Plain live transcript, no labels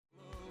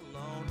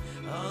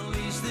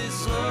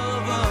this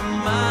love of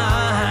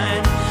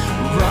mine.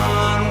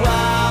 Run,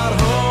 wild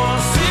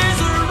horses,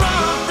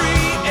 run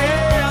free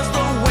as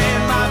the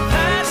wind. My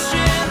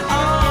passion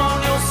on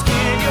your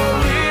skin, your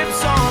lips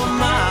on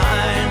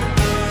mine.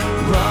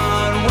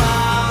 Run,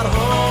 wild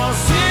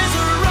horses,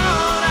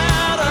 run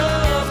out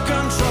of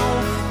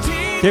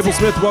control. Cable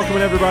Smith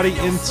welcoming everybody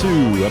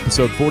into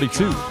episode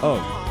 42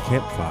 of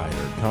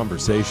Campfire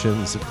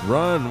Conversations.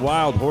 Run,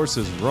 wild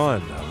horses,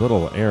 run.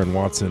 Little Aaron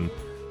Watson,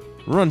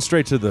 run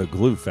straight to the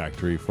glue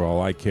factory for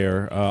all I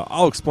care.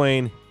 I'll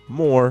explain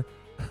more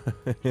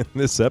in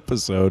this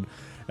episode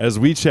as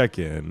we check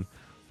in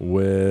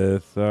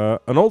with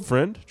an old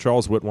friend,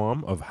 Charles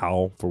Whitwam of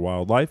Howl for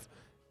Wildlife,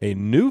 a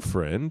new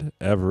friend,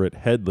 Everett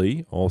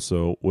Headley,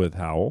 also with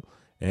Howl,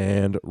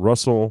 and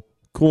Russell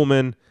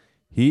Kuhlman.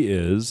 He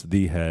is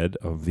the head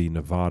of the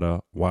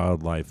Nevada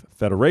Wildlife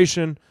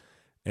Federation,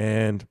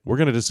 and we're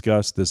going to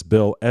discuss this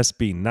bill,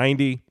 SB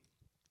 90,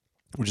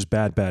 which is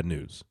bad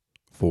news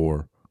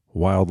for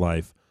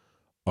wildlife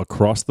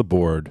across the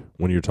board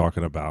when you're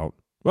talking about,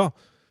 well,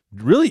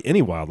 really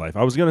any wildlife.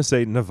 I was going to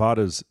say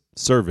Nevada's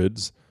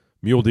cervids,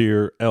 mule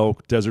deer,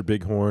 elk, desert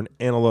bighorn,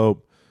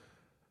 antelope,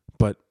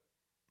 but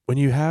when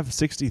you have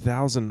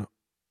 60,000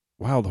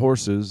 wild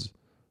horses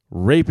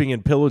raping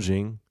and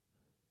pillaging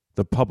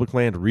the public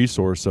land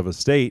resource of a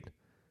state,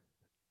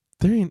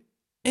 there ain't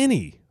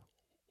any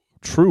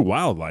true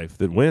wildlife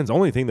that wins.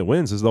 Only thing that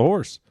wins is the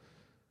horse.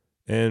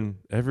 And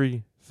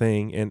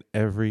everything and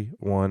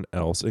everyone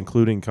else,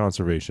 including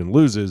conservation,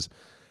 loses.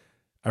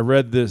 I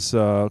read this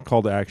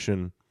call to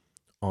action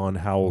on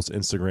Howell's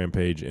Instagram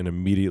page and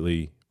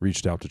immediately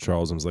reached out to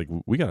Charles and was like,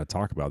 we got to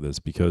talk about this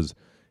because,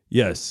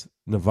 yes,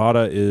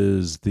 Nevada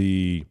is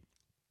the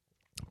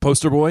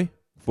poster boy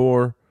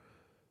for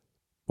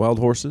wild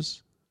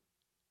horses,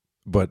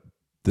 but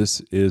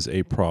this is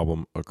a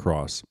problem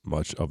across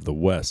much of the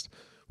West.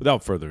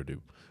 Without further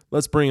ado,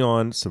 let's bring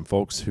on some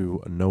folks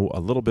who know a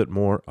little bit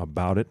more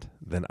about it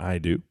than I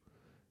do,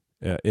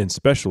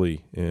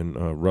 especially in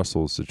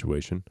Russell's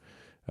situation.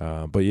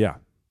 But yeah,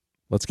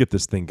 let's get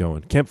this thing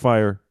going.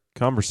 Campfire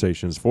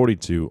Conversations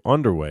 42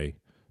 underway.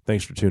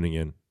 Thanks for tuning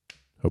in.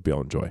 Hope you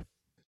all enjoy.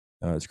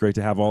 It's great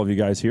to have all of you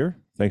guys here.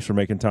 Thanks for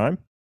making time.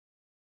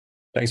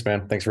 Thanks,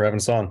 man. Thanks for having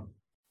us on.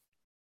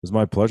 It was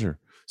my pleasure.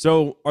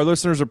 So our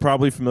listeners are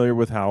probably familiar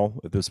with Howl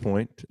at this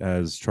point,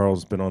 as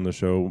Charles has been on the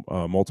show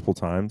multiple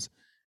times,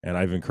 and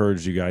I've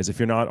encouraged you guys, if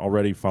you're not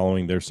already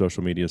following their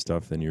social media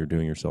stuff, then you're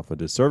doing yourself a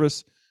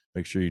disservice.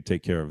 Make sure you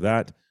take care of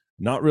that.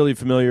 Not really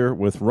familiar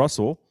with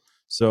Russell,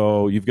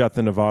 so you've got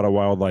the Nevada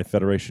Wildlife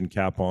Federation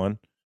cap on.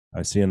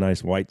 I see a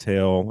nice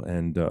whitetail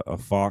and a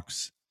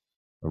fox,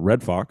 a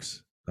red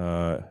fox,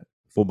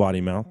 full body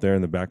mount there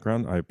in the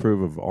background. I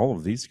approve of all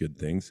of these good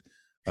things.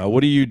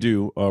 What do you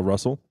do,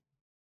 Russell?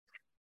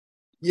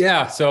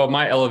 Yeah, so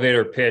my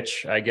elevator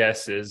pitch, I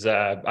guess, is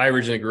I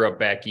originally grew up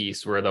back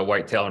east where the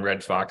whitetail and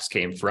red fox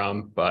came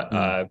from, but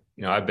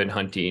I've been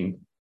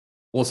hunting,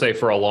 we'll say,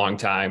 for a long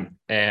time,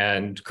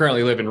 and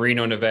currently live in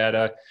Reno,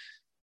 Nevada,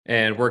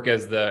 and work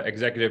as the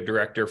executive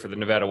director for the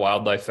Nevada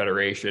Wildlife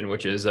Federation,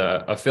 which is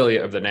an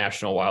affiliate of the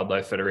National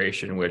Wildlife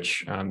Federation,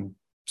 which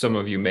some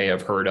of you may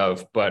have heard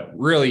of. But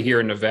really here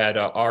in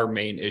Nevada, our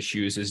main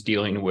issues is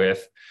dealing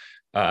with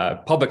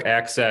public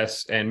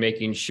access and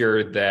making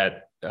sure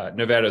that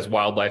Nevada's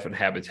wildlife and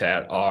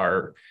habitat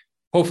are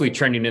hopefully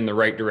trending in the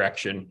right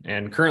direction.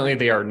 And currently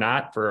they are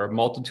not, for a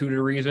multitude of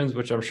reasons,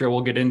 which I'm sure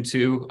we'll get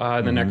into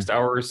in the next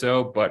hour or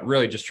so, but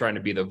really just trying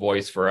to be the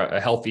voice for a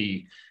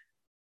healthy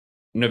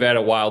Nevada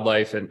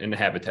wildlife and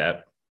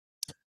habitat.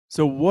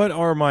 So what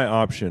are my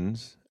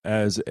options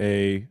as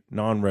a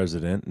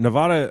non-resident?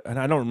 Nevada, and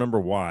I don't remember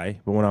why,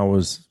 but when I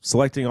was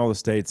selecting all the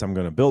states I'm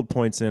going to build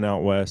points in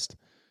out west,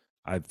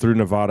 I threw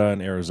Nevada and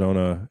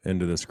Arizona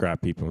into the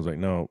scrap heap and was like,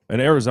 no.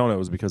 And Arizona, it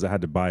was because I had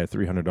to buy a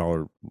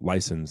 $300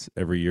 license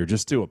every year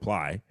just to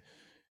apply.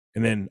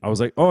 And then I was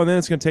like, oh, and then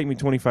it's going to take me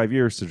 25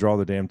 years to draw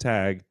the damn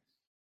tag.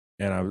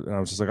 And I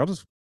was just like,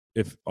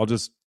 I'll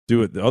just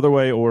do it the other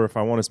way. Or if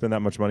I want to spend that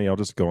much money, I'll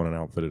just go on an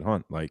outfitted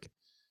hunt.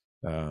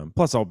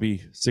 Plus I'll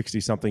be 60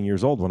 something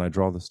years old when I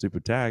draw the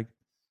stupid tag.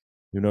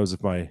 Who knows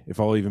if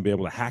I'll even be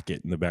able to hack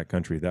it in the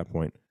backcountry at that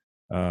point.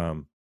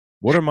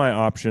 What are my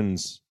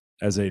options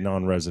as a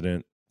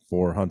non-resident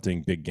for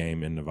hunting big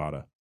game in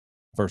Nevada,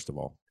 first of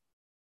all?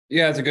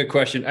 Yeah, it's a good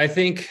question. I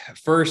think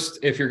first,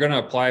 if you're going to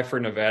apply for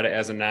Nevada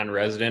as a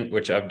non-resident,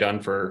 which I've done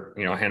for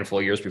a handful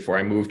of years before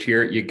I moved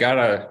here, you got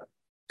to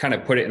kind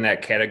of put it in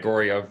that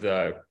category of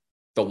the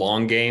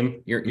long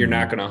game. You're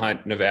not going to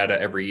hunt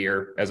Nevada every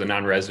year as a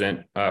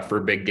non-resident for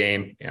big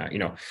game. If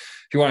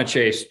you want to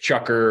chase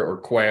chukar or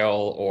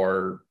quail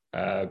or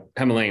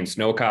Himalayan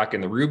snowcock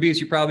in the rubies,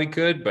 you probably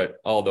could, but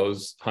all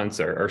those hunts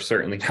are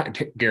certainly not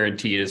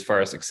guaranteed as far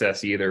as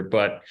success either.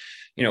 But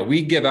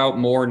we give out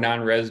more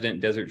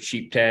non-resident desert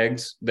sheep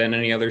tags than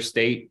any other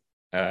state.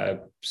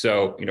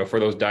 So for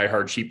those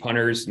diehard sheep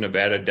hunters,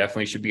 Nevada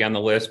definitely should be on the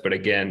list. But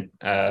again,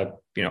 I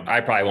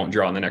probably won't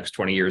draw in the next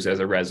 20 years as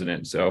a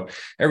resident. So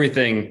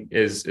everything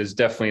is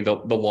definitely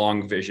the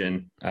long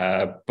vision.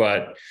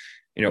 But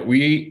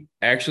we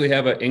actually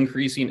have an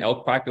increasing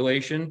elk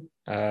population.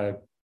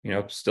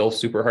 Still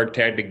super hard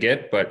tag to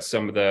get, but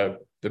some of the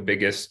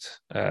biggest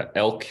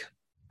elk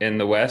in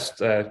the West,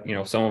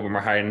 some of them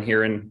are hiding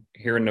here in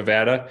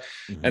Nevada.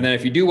 Mm-hmm. And then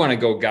if you do want to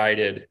go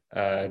guided,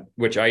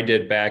 which I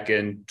did back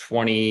in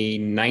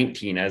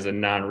 2019 as a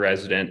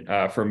non-resident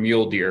for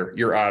mule deer,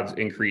 your odds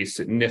increase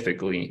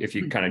significantly if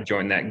you kind of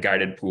join that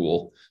guided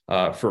pool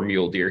for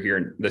mule deer here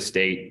in the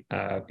state.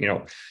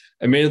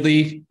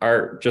 Admittedly,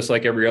 just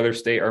like every other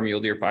state, our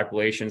mule deer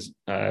population's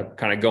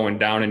kind of going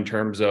down in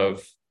terms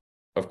of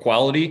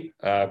quality,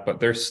 but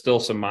there's still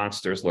some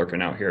monsters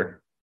lurking out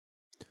here.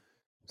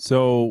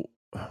 So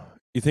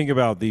you think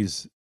about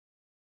these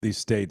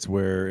states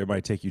where it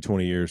might take you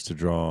 20 years to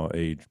draw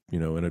in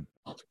a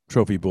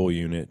trophy bull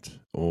unit,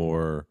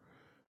 or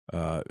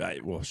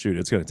it's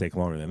going to take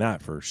longer than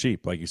that for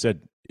sheep. Like you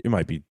said, you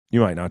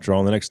might not draw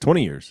in the next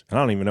 20 years. I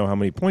don't even know how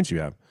many points you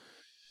have.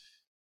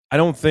 I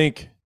don't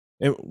think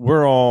I'm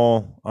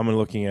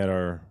looking at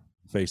our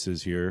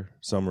faces here.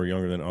 Some are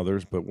younger than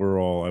others, but we're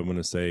all, I'm going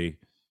to say,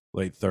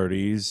 late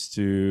 30s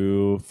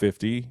to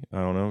 50. I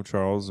don't know.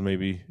 Charles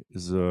maybe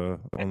is on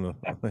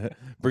the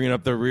bringing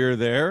up the rear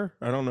there.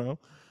 I don't know.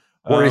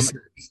 46.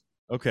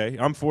 Okay,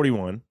 I'm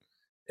 41,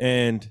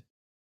 and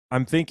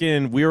I'm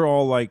thinking we're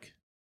all like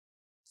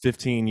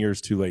 15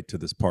 years too late to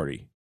this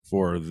party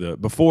for the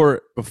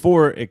before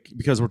it,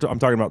 because I'm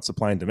talking about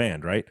supply and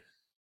demand, right?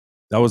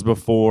 That was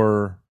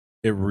before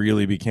it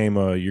really became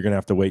you're going to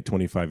have to wait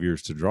 25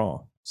 years to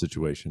draw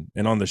situation.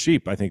 And on the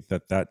sheep, I think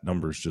that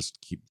numbers just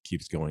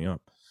keeps going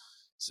up.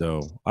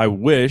 So I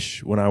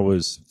wish when I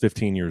was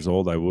 15 years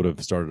old, I would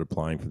have started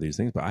applying for these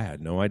things, but I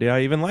had no idea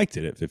I even liked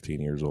it at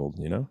 15 years old,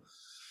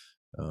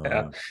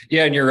 Yeah,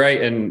 and you're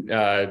right. And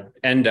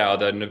NDOW,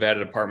 the Nevada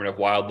Department of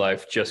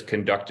Wildlife, just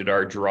conducted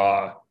our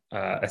draw,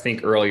 I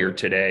think earlier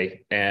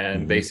today,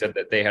 and they said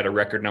that they had a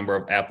record number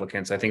of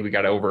applicants. I think we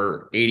got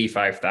over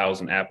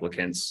 85,000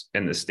 applicants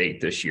in the state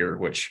this year,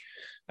 which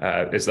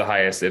is the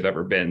highest they've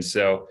ever been.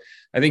 So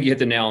I think you hit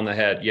the nail on the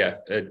head. Yeah.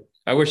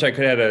 I wish I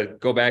could have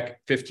go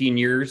back 15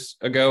 years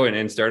ago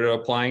and started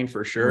applying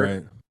for sure,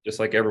 right, just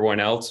like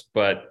everyone else.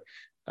 But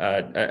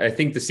I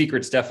think the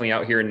secret's definitely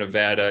out here in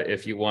Nevada.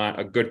 If you want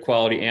a good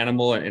quality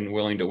animal and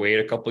willing to wait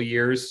a couple of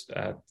years,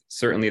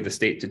 certainly the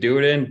state to do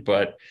it in.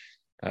 But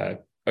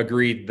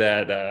agreed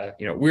that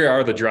we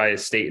are the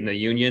driest state in the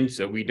union,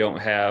 so we don't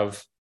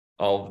have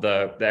all of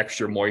the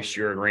extra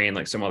moisture and rain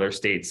like some other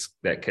states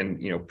that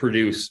can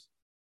produce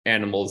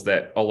animals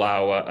that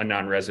allow a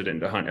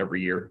non-resident to hunt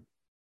every year.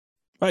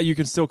 But you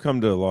can still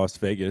come to Las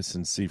Vegas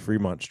and see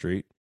Fremont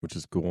Street, which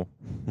is cool.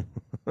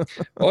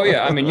 Oh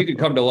yeah, I mean, you could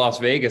come to Las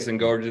Vegas and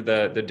go to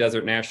the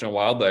Desert National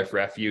Wildlife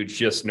Refuge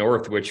just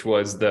north, which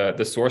was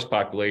the source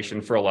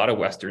population for a lot of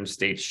Western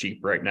states' sheep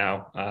right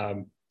now.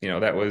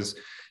 That was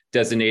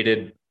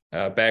designated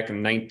back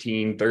in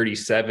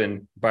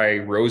 1937 by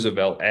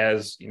Roosevelt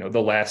as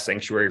the last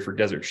sanctuary for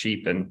desert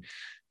sheep. And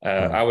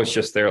I was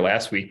just there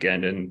last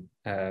weekend and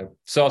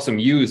saw some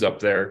ewes up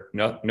there.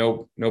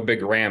 No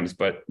big rams,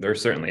 but they're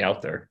certainly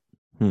out there.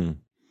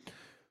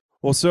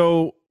 Well,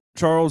 so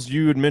Charles,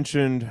 you had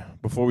mentioned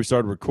before we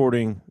started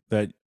recording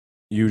that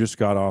you just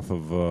got off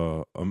of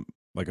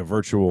a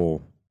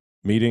virtual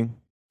meeting,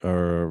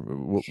 or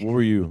what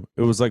were you?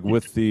 It was like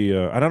with the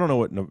I don't know,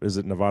 what is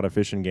it, Nevada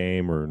Fish and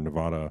Game or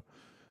Nevada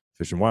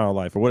Fish and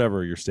Wildlife or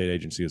whatever your state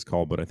agency is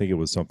called, but I think it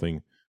was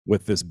something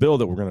with this bill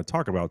that we're going to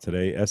talk about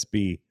today,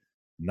 SB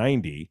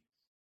 90.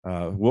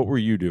 What were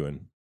you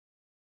doing?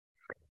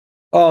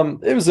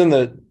 It was in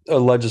the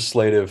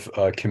legislative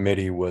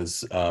committee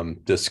was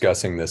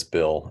discussing this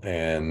bill,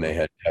 and they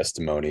had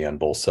testimony on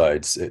both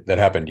sides. That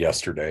happened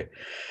yesterday.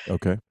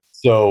 Okay.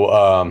 So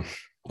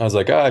I was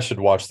like, I should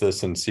watch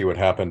this and see what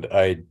happened.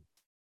 I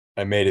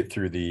made it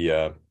through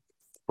the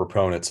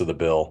proponents of the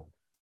bill.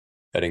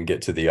 I didn't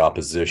get to the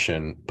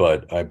opposition,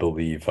 but I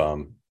believe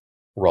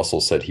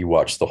Russell said he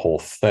watched the whole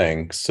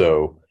thing,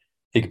 so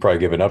he could probably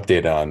give an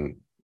update on.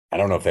 I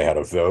don't know if they had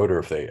a vote or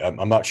if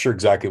I'm not sure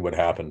exactly what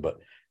happened, but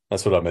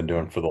that's what I've been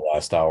doing for the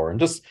last hour. And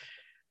just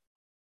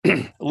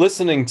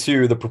listening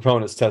to the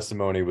proponent's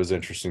testimony was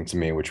interesting to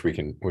me, which we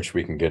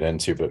can get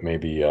into, but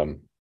maybe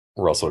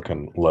Russell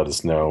can let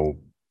us know,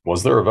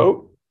 was there a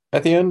vote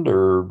at the end,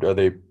 or are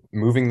they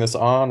moving this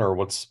on, or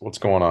what's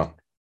going on?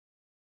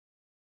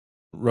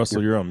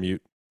 Russell, you're on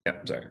mute. Yeah,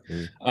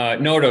 sorry.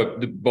 No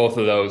to both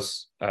of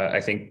those.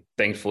 I think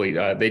thankfully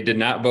they did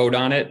not vote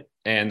on it,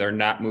 and they're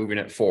not moving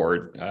it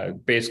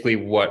forward. Basically,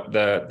 what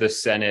the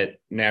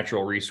Senate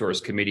Natural Resource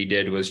Committee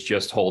did was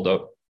just hold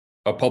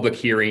a public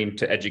hearing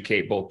to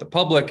educate both the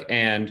public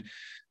and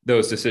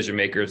those decision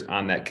makers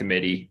on that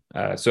committee.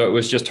 So it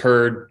was just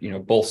heard.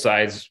 Both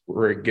sides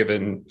were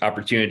given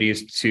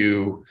opportunities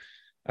to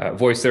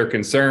voice their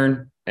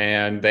concern,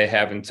 and they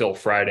have until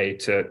Friday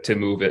to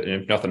move it.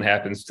 And if nothing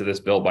happens to this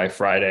bill by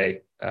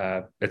Friday,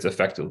 it's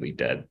effectively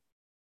dead.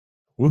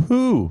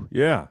 Woohoo!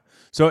 Yeah.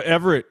 So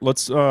Everett,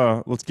 let's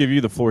give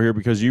you the floor here,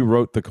 because you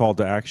wrote the call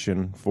to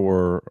action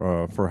for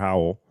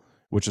Howl,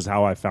 which is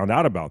how I found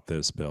out about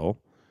this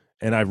bill.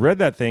 And I read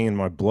that thing and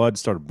my blood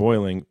started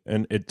boiling,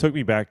 and it took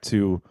me back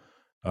to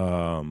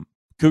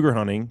cougar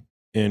hunting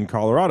in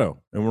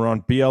Colorado, and we're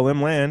on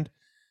BLM land,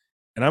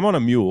 and I'm on a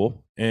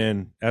mule.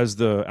 And as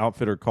the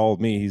outfitter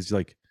called me, he's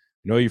like, "I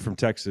know you're from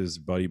Texas,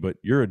 buddy, but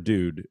you're a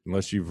dude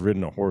unless you've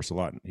ridden a horse a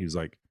lot." And he's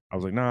like, I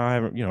was like, "No, I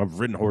haven't, I've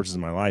ridden horses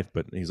in my life."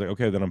 But he's like,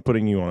 "Okay, then I'm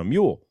putting you on a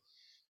mule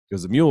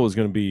because the mule is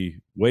going to be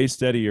way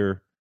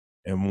steadier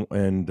and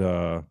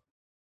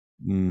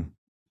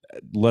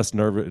less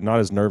nervous, not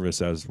as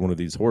nervous as one of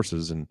these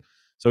horses." And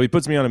so he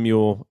puts me on a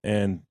mule,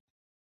 and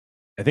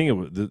I think it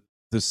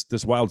was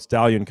this wild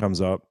stallion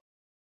comes up.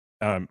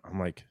 I'm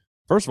like,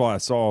 first of all, I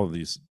saw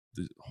these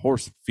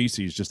horse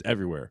feces just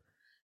everywhere,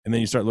 and then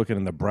you start looking,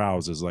 and the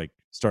browse is like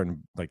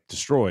starting like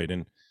destroyed.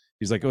 And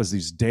he's like, "Oh, it's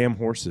these damn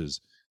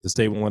horses. The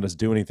state won't let us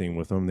do anything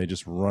with them. They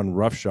just run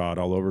roughshod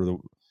all over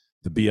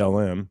the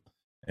BLM."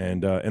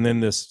 And then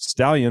this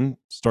stallion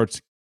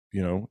starts,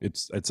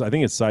 it's I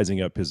think it's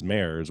sizing up his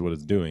mare is what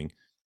it's doing,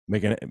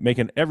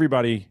 making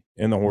everybody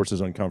and the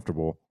horses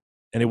uncomfortable.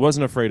 And it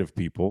wasn't afraid of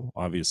people,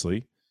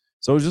 obviously.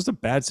 So it was just a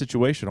bad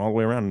situation all the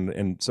way around.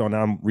 And so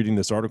now I'm reading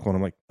this article, and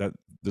I'm like,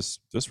 this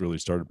really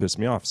started to piss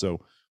me off. So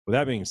with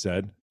that being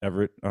said,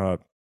 Everett,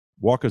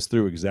 walk us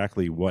through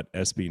exactly what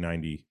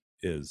SB90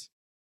 is.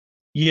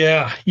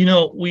 Yeah,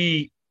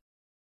 if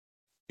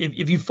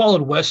you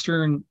followed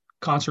Western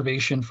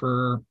conservation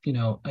for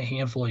a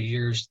handful of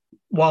years,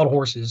 wild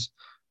horses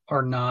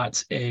are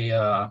not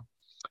and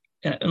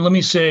let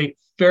me say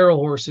feral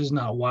horses,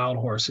 not wild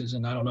horses.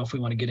 And I don't know if we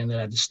want to get into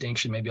that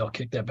distinction. Maybe I'll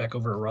kick that back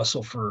over to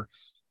Russell for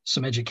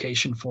some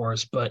education for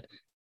us. But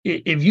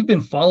if you've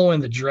been following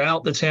the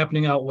drought that's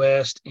happening out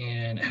west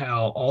and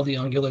how all the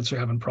ungulates are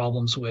having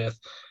problems with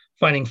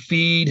finding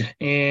feed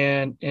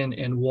and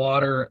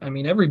water, I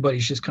mean,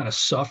 everybody's just kind of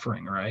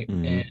suffering, right?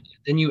 Mm-hmm. And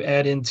then you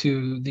add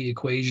into the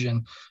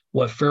equation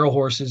what feral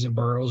horses and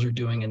burros are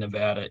doing in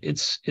Nevada.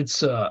 It's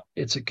a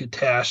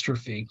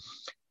catastrophe,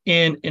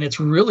 and it's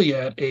really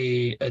at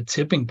a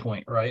tipping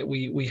point, right?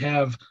 We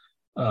have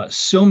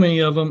so many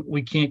of them,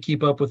 we can't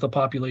keep up with the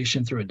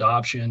population through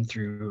adoption,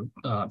 through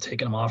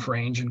taking them off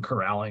range and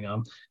corralling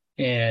them,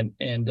 and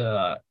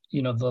the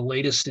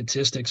latest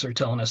statistics are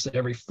telling us that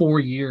every 4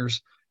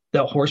 years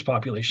that horse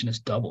population is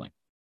doubling.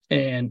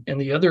 And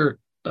the other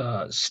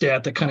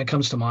stat that kind of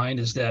comes to mind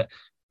is that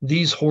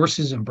these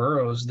horses and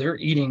burros, they're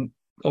eating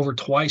over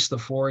twice the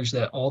forage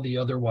that all the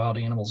other wild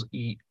animals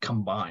eat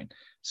combined.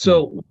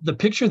 So the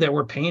picture that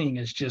we're painting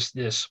is just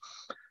this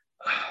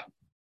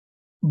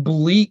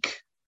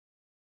bleak,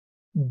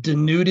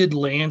 denuded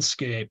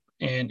landscape.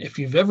 And if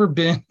you've ever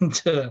been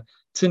to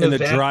Nevada,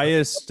 the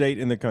driest state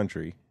in the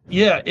country.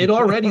 Yeah, it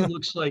already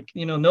looks like,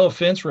 no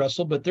offense,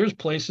 Russell, but there's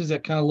places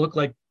that kind of look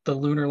like the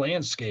lunar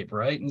landscape,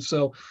 right? And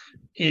so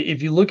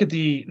if you look at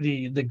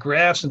the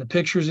graphs and the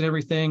pictures and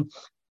everything,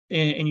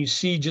 and you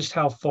see just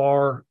how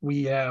far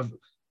we have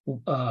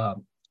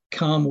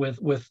come with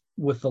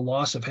the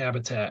loss of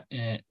habitat,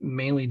 and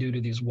mainly due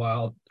to these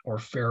wild or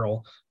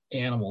feral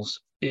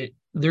animals,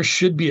 there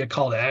should be a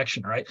call to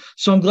action, right?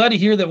 So I'm glad to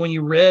hear that when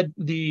you read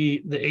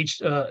the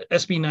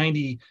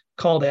SB90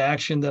 call to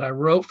action that I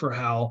wrote for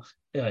Howl,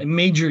 it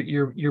made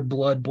your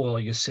blood boil,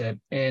 you said.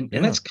 And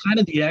that's kind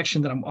of the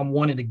action that I'm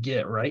wanting to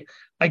get, right?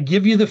 I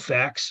give you the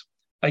facts,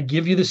 I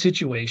give you the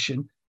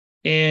situation,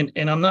 and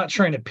I'm not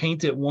trying to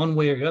paint it one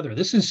way or the other.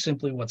 This is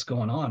simply what's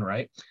going on,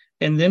 right?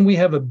 And then we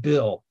have a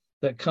bill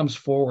that comes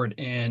forward,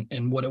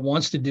 and what it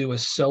wants to do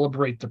is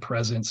celebrate the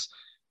presence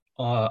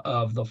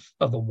of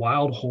the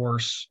wild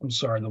horse.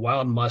 The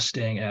wild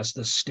Mustang as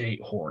the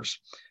state horse.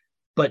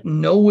 But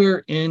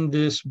nowhere in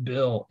this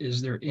bill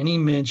is there any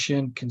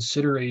mention,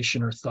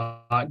 consideration, or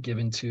thought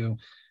given to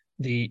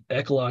the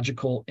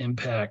ecological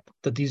impact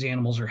that these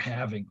animals are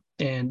having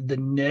and the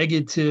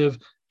negative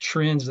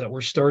trends that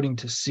we're starting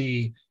to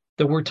see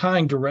that we're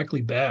tying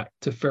directly back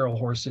to feral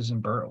horses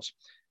and burros.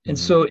 And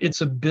so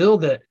it's a bill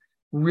that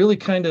really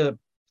kind of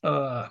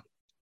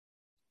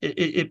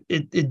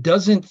it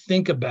doesn't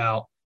think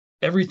about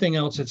everything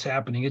else that's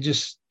happening.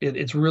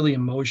 It's really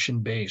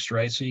emotion based,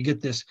 right? So you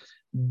get this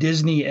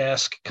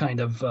Disney-esque kind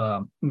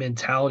of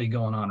mentality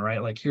going on,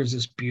 right? Like, here's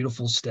this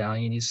beautiful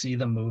stallion. You see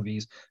the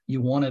movies.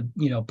 You want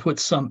to, put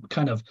some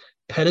kind of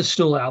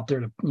pedestal out there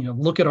to,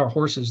 look at our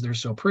horses. They're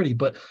so pretty,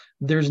 but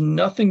there's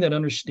nothing that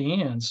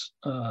understands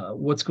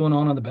what's going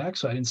on the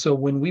backside. And so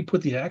when we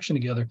put the action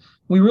together,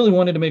 we really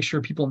wanted to make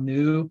sure people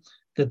knew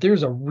that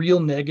there's a real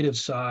negative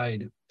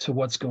side to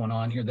what's going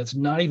on here that's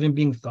not even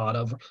being thought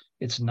of.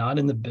 It's not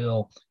in the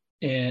bill.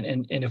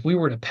 And if we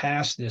were to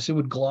pass this, it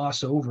would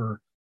gloss over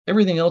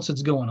everything else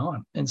that's going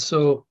on. And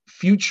so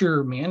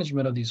future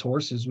management of these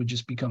horses would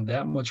just become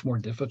that much more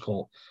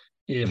difficult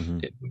if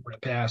we were to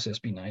pass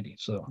SB90.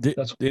 So do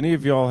any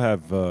of y'all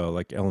have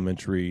like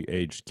elementary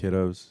aged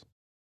kiddos?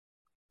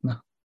 No.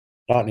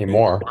 Not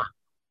anymore.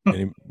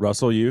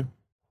 Russell, you?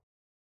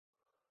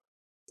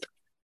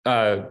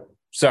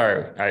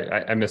 Sorry,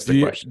 I missed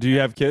the question. Do you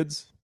have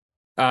kids?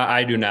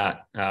 I do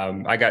not.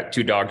 I got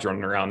 2 dogs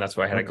running around. That's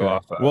why I had to go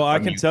off. Well, I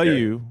can tell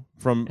you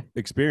from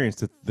experience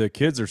that the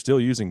kids are still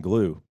using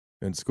glue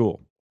in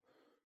school.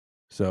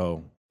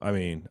 So, I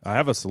mean, I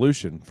have a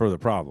solution for the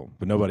problem,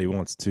 but nobody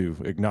wants to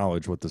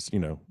acknowledge what this,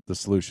 the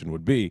solution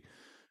would be.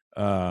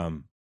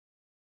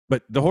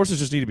 But the horses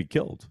just need to be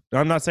killed.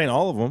 I'm not saying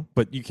all of them,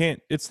 but you can't.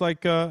 It's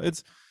like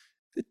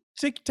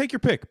take your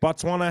pick.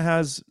 Botswana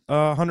has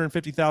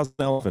 150,000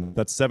 elephants.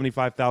 That's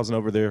 75,000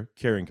 over their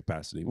carrying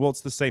capacity. Well,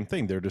 it's the same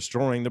thing. They're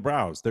destroying the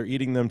browse. They're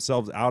eating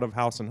themselves out of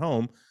house and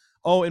home.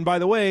 Oh, and by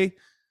the way,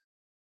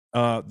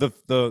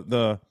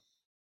 the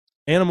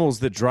animals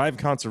that drive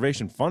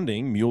conservation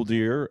funding, mule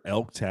deer,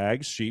 elk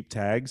tags, sheep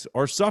tags,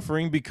 are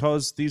suffering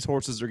because these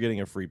horses are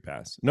getting a free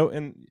pass. No,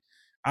 and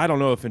I don't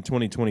know if in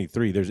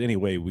 2023 there's any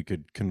way we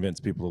could convince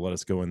people to let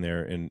us go in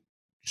there and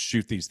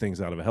shoot these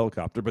things out of a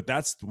helicopter, but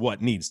that's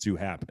what needs to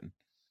happen.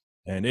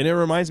 And it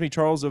reminds me,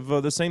 Charles, of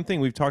the same thing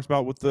we've talked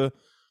about with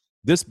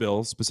this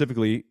bill,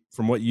 specifically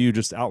from what you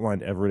just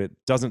outlined, Everett. It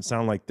doesn't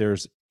sound like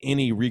there's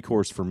any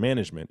recourse for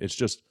management. It's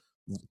just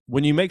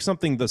when you make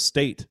something the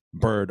state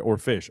bird or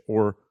fish,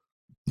 or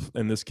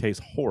in this case,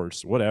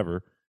 horse,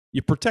 whatever,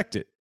 you protect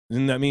it.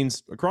 And that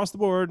means across the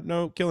board,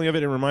 no killing of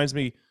it. It reminds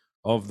me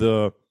of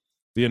the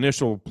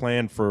initial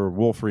plan for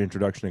wolf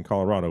reintroduction in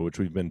Colorado, which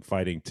we've been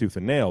fighting tooth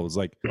and nail. It's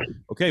like,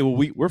 okay,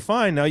 well, we're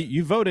fine. Now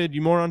you voted,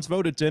 you morons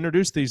voted to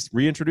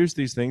reintroduce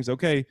these things.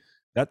 Okay,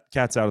 that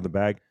cat's out of the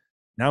bag.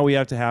 Now we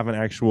have to have an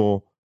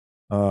actual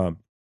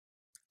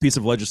piece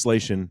of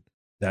legislation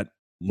that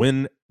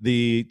when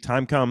the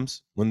time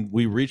comes, when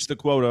we reach the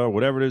quota,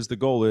 whatever it is, the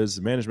goal is,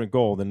 the management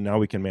goal, then now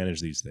we can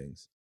manage these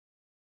things.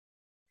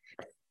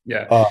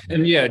 Yeah.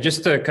 And yeah,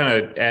 just to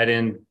kind of add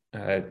in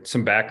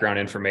some background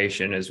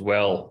information as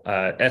well.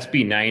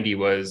 SB 90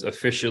 was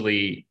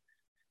officially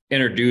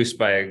introduced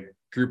by a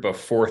group of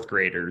fourth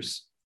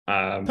graders.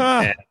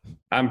 And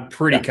I'm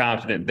pretty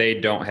confident they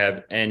don't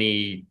have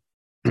any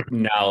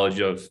knowledge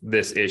of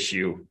this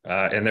issue.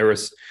 And there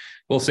was,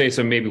 we'll say,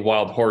 some maybe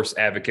wild horse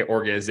advocate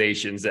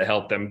organizations that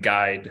helped them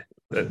guide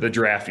the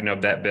drafting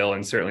of that bill,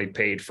 and certainly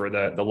paid for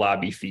the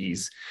lobby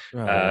fees.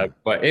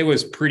 But it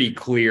was pretty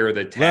clear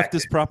that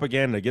leftist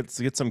propaganda, get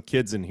some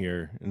kids in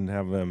here and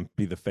have them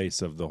be the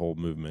face of the whole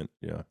movement.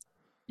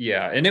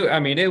 Yeah. And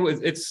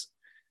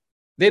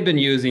they've been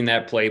using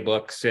that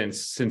playbook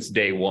since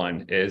day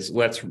one, is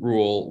let's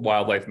rule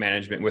wildlife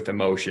management with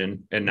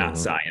emotion and not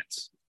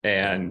science.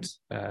 And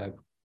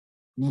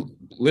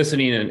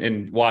listening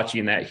and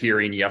watching that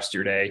hearing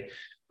yesterday,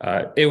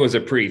 it was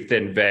a pretty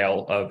thin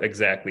veil of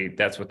exactly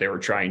that's what they were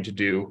trying to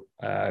do.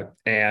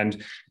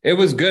 And it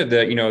was good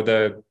that,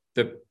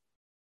 the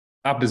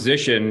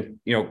opposition,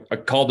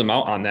 called them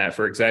out on that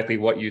for exactly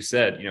what you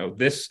said.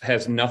 This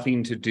has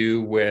nothing to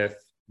do with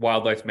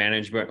wildlife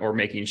management or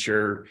making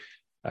sure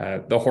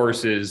the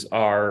horses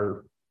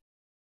are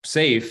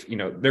safe.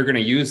 They're going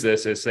to use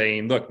this as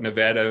saying, look,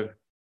 Nevada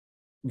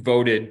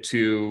voted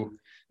to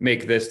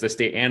make this the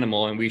state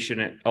animal, and we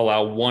shouldn't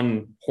allow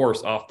one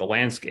horse off the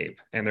landscape.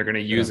 And they're going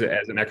to use it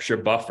as an extra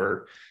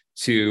buffer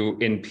to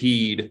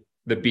impede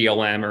the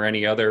BLM or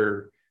any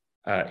other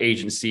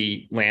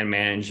agency land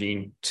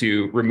managing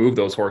to remove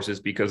those horses,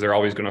 because they're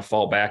always going to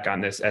fall back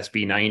on this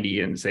SB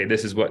 90 and say,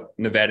 this is what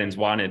Nevadans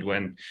wanted,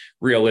 when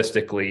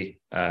realistically,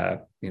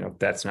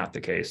 that's not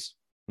the case.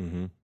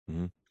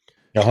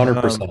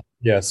 100%.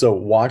 Yeah. So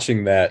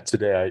watching that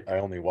today, I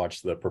only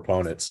watched the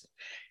proponents,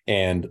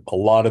 and a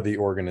lot of the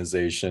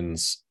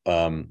organizations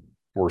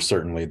were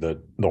certainly the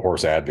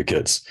horse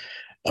advocates.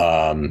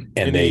 And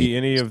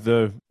any of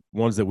the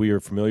ones that we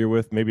are familiar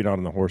with, maybe not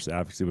on the horse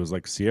advocacy, it was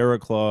like Sierra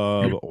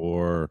Club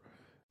or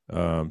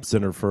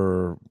Center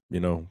for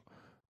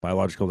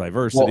Biological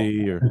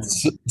Diversity.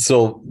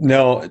 So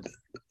no,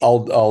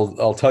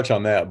 I'll touch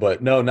on that,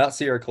 but no, not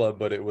Sierra Club,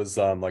 but it was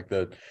like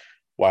the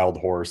Wild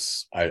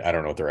Horse. I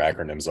don't know what their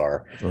acronyms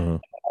are.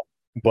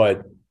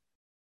 But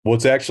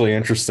what's actually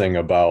interesting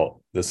about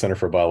the Center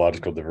for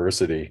Biological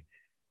Diversity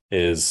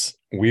is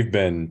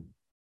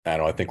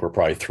I think we're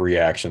probably 3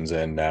 actions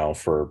in now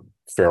for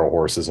feral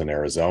horses in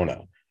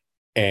Arizona.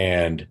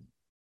 And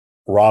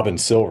Robin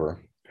Silver,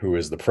 who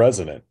is the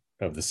president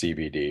of the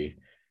CBD,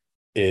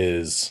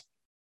 is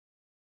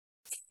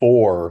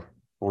for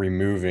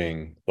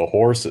removing the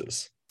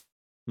horses.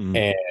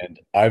 And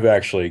I've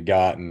actually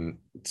gotten,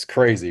 it's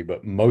crazy,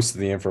 but most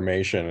of the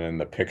information and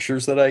the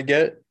pictures that I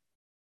get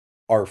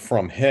are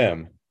from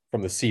him,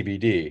 from the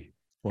CBD,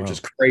 which is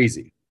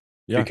crazy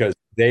because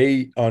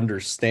they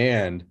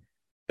understand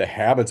the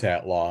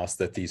habitat loss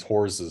that these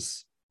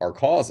horses are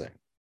causing.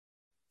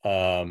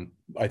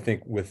 I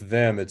think with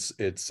them, it's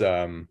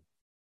oh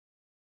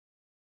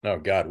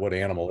God, what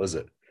animal is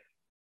it?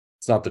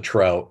 It's not the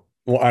trout.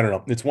 Well, I don't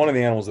know. It's one of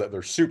the animals that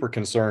they're super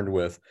concerned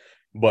with,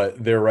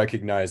 but they're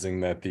recognizing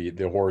that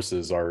the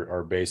horses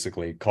are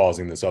basically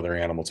causing this other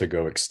animal to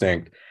go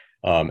extinct,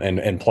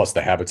 and plus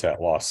the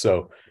habitat loss.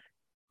 So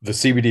the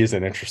CBD is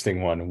an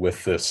interesting one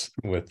with this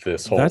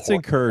whole. That's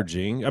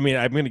encouraging. I mean,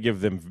 I'm going to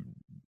give them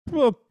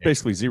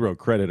basically zero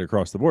credit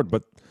across the board,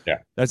 but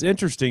that's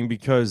interesting,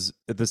 because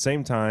at the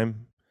same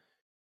time,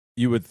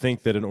 you would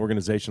think that an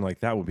organization like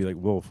that would be like,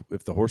 well,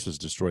 if the horses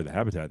destroy the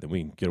habitat, then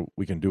we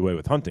can do away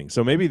with hunting.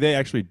 So maybe they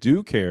actually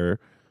do care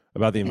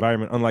about the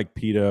environment, unlike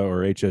PETA or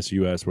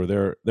HSUS,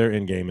 where their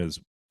end game is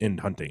in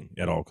hunting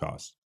at all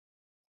costs.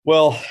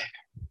 Well,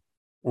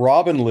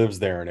 Robin lives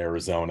there in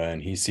Arizona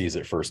and he sees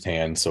it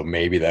firsthand, so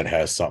maybe that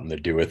has something to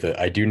do with it.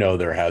 I do know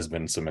there has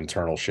been some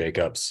internal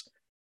shakeups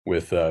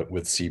with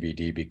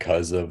CBD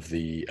because of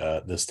the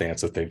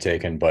stance that they've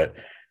taken, but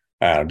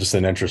just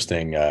an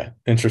interesting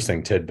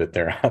tidbit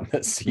there on the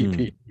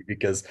CBD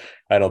because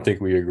I don't think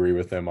we agree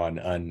with them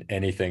on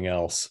anything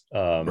else.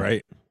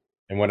 Right.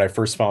 And when I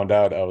first found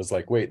out, I was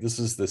like, wait, this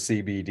is the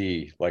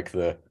CBD, like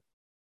the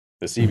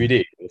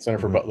CBD, the Center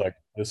for like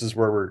this is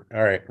where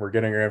we're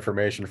getting our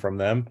information from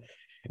them.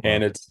 Wow.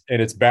 And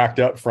it's backed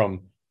up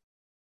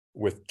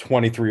with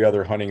 23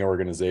 other hunting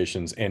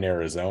organizations in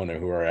Arizona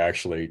who are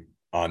actually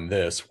on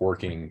this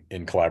working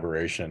in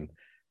collaboration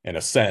in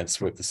a sense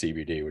with the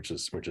CBD, which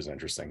is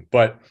interesting.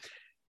 But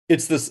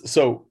it's this.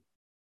 So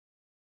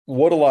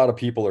what a lot of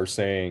people are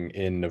saying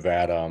in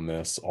Nevada on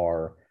this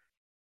are,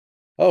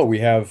 oh, we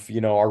have,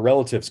 our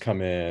relatives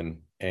come in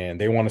and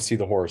they want to see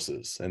the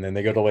horses and then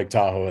they go to Lake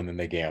Tahoe and then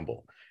they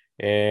gamble.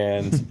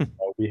 And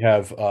we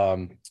have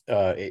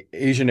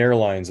Asian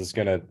Airlines is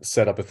going to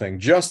set up a thing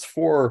just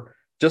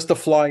to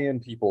fly in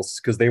people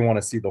because they want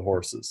to see the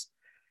horses.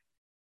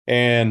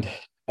 And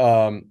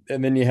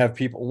then you have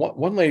people,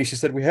 one lady, she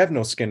said, we have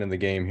no skin in the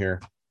game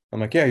here. I'm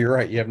like, yeah, you're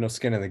right. You have no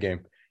skin in the game.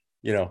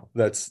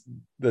 That's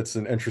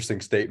an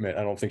interesting statement.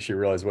 I don't think she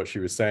realized what she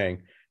was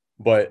saying,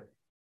 but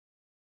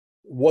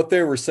what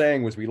they were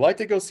saying was, we like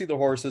to go see the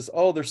horses.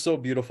 Oh, they're so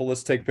beautiful.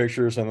 Let's take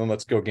pictures and then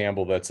let's go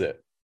gamble. That's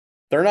it.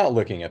 They're not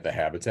looking at the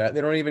habitat.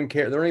 They don't even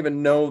care. They don't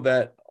even know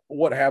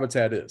what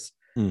habitat is.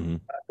 Mm-hmm.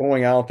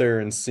 Going out there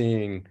and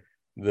seeing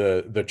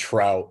the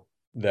trout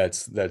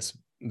that's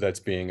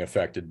being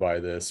affected by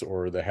this,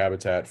 or the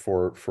habitat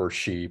for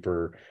sheep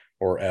or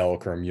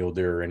elk or mule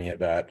deer or any of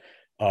that.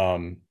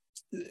 So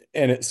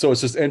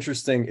it's just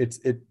interesting.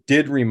 It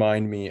did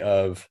remind me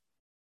of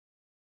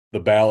the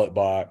ballot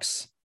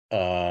box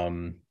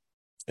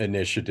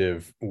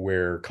initiative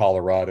where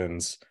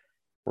Coloradans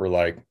were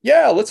like,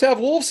 yeah, let's have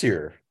wolves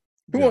here.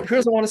 Who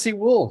doesn't want to see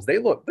wolves?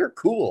 They're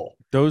cool.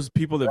 Those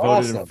people that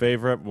voted in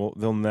favor,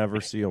 they'll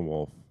never see a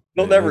wolf.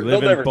 They'll live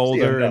never in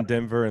Boulder and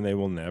Denver, and they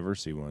will never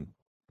see one.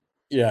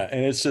 Yeah,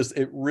 and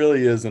it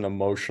really is an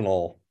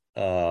emotional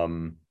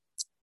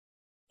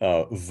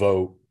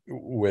vote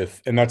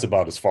and that's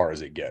about as far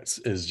as it gets.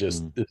 It's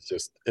just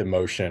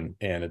emotion,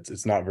 and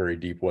it's not very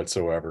deep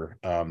whatsoever.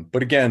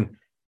 But again,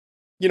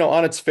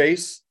 on its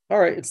face, all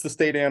right, it's the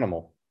state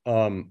animal.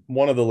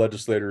 One of the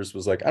legislators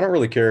was like, I don't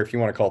really care if you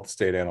want to call it the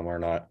state animal or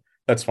not.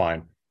 That's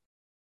fine.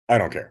 I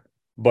don't care.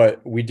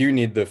 But we do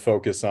need to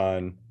focus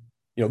on,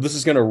 this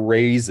is going to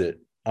raise it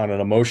on an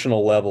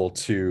emotional level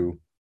to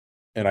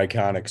an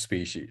iconic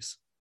species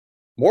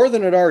more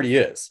than it already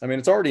is. I mean,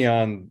 it's already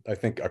on, I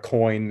think, a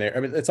coin there. I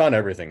mean, it's on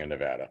everything in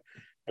Nevada,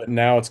 but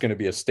now it's going to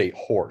be a state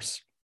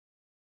horse.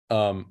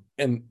 And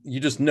you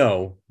just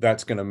know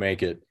that's going to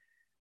make it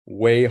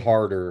way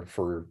harder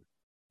for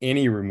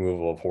any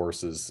removal of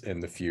horses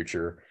in the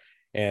future.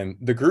 And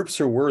the groups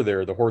who were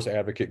there, the horse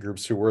advocate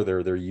groups who were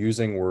there, they're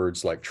using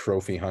words like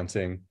trophy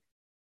hunting.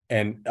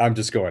 And I'm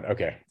just going,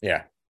 okay,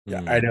 yeah,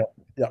 I know.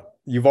 Yeah,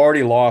 you've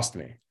already lost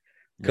me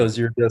because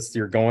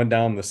you're going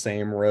down the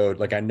same road.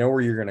 Like, I know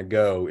where you're going to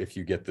go if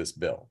you get this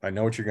bill. I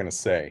know what you're going to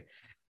say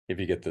if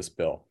you get this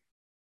bill.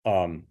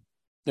 And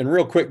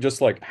real quick,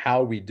 just like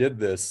how we did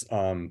this,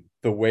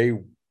 the way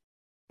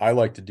I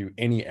like to do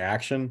any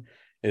action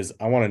is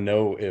I want to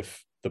know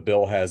if the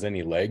bill has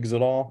any legs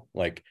at all.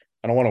 Like,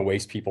 I don't want to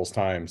waste people's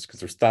times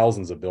because there's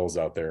thousands of bills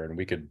out there and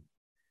we could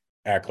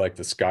act like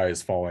the sky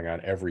is falling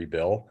on every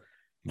bill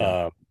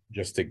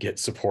just to get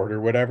support or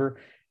whatever.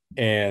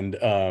 And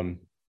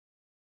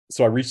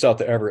so I reached out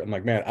to Everett. I'm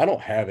like, man, I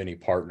don't have any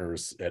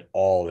partners at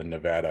all in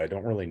Nevada. I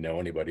don't really know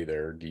anybody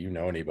there. Do you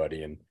know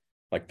anybody? And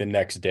like the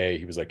next day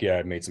he was like, yeah,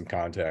 I made some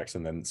contacts.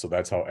 And then, so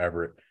that's how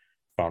Everett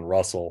found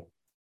Russell.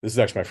 This is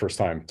actually my first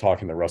time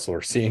talking to Russell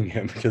or seeing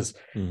him because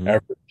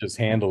Everett just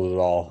handled it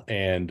all.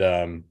 And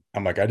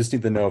I'm like, I just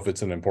need to know if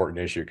it's an important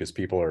issue because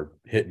people are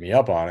hitting me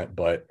up on it,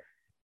 but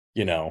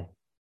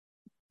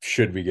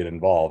should we get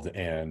involved?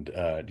 And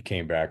it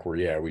came back where,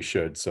 yeah, we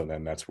should. So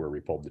then that's where we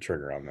pulled the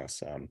trigger on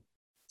this.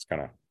 It's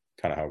kind of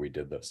how we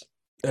did this.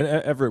 And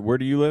Everett, where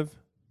do you live?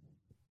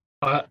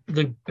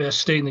 The best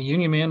state in the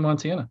union, man,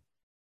 Montana.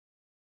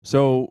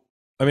 So,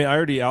 I mean, I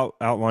already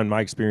outlined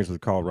my experience with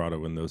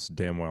Colorado and those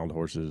damn wild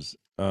horses.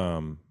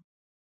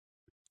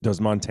 Does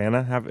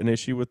Montana have an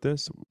issue with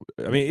this?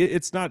 I mean,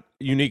 it's not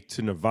unique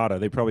to Nevada.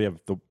 They probably have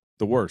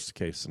the worst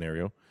case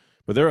scenario,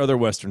 but there are other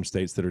Western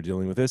states that are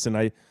dealing with this. And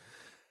I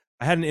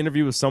had an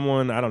interview with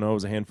someone, I don't know, it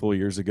was a handful of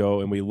years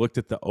ago, and we looked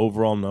at the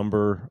overall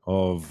number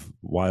of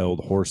wild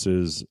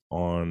horses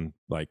on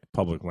like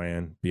public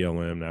land,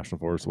 BLM, National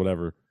Forest,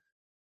 whatever.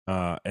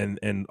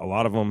 And a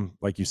lot of them,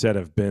 like you said,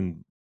 have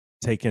been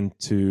taken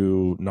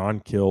to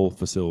non-kill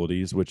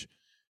facilities, which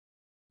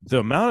the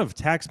amount of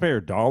taxpayer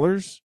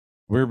dollars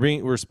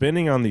we're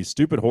spending on these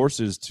stupid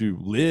horses to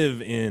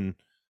live in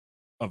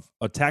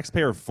a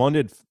taxpayer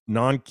funded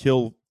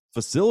non-kill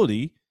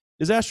facility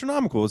is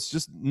astronomical. It's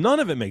just none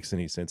of it makes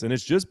any sense, and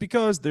it's just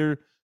because they're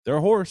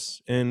a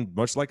horse, and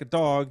much like a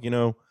dog,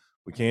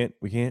 we can't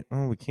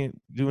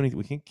do anything.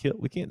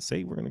 We can't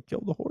say we're going to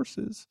kill the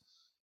horses.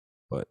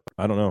 But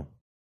I don't know.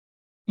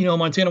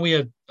 Montana, we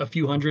have a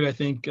few hundred, I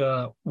think,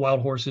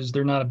 wild horses.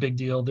 They're not a big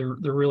deal. They're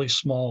really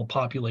small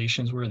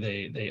populations where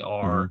they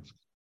are.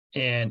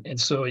 And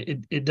so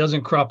it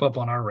doesn't crop up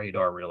on our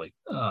radar really.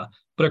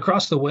 But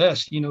across the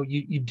West,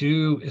 you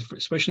do,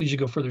 especially as you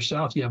go further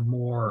south, you have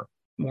more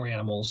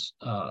animals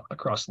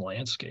across the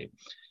landscape.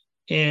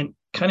 And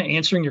kind of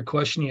answering your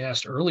question you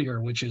asked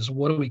earlier, which is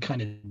what do we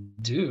kind of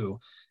do?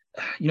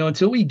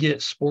 Until we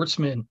get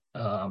sportsmen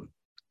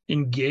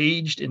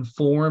engaged,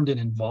 informed, and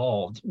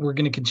involved, we're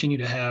going to continue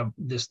to have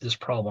this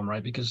problem,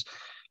 right? Because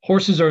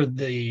horses are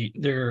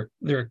they're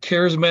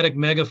charismatic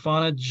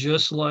megafauna,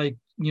 just like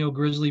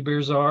grizzly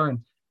bears are. And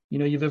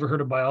you've ever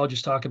heard a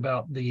biologist talk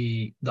about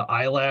the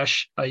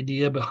eyelash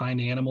idea behind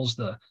animals.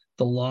 The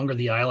longer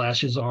the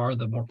eyelashes are,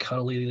 the more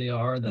cuddly they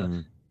are,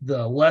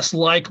 the less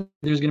likely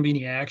there's going to be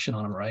any action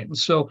on them, right? And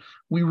so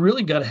we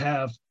really got to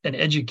have an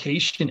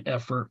education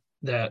effort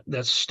that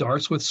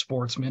starts with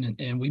sportsmen,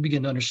 and we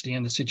begin to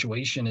understand the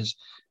situation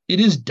it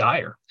is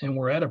dire, and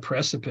we're at a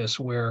precipice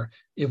where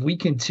if we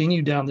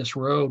continue down this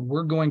road,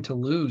 we're going to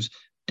lose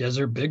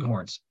desert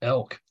bighorns,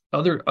 elk,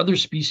 other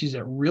species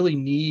that really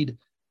need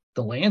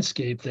the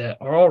landscape that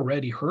are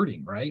already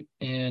hurting, right?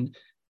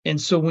 And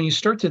so when you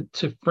start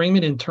to frame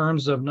it in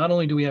terms of not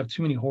only do we have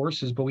too many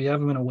horses, but we have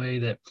them in a way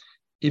that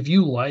if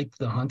you like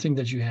the hunting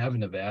that you have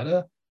in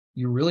Nevada,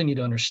 you really need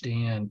to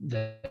understand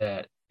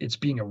that it's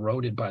being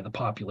eroded by the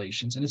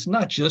populations. And it's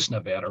not just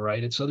Nevada,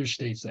 right? It's other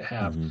states that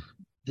have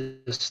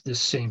this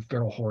same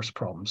feral horse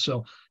problem.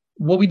 So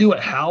what we do at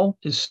Howl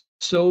is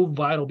so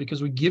vital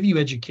because we give you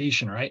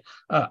education, right?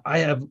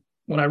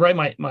 When I write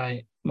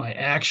my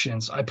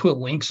actions, I put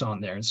links on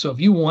there. And so if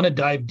you want to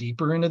dive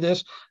deeper into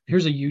this,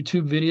 here's a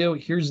YouTube video.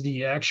 Here's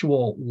the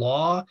actual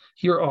law.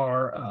 Here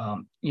are,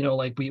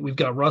 like we've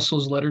got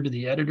Russell's letter to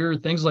the editor,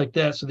 things like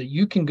that, so that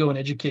you can go and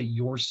educate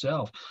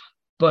yourself.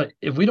 But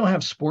if we don't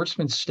have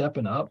sportsmen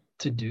stepping up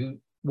to do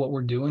what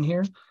we're doing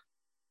here,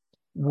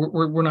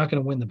 we're not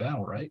going to win the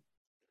battle, right?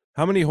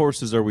 How many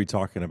horses are we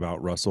talking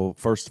about, Russell?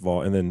 First of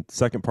all, and then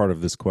second part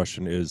of this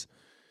question is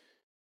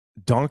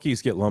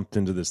donkeys get lumped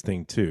into this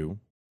thing too.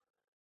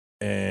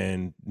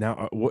 And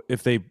now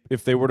if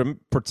they were to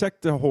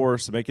protect the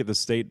horse, make it the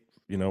state,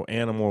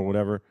 animal or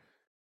whatever,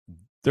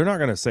 they're not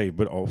going to say,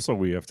 but also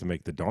we have to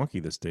make the donkey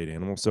the state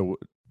animal. So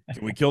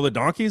can we kill the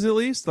donkeys at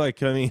least? I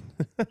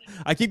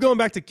keep going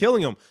back to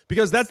killing them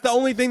because that's the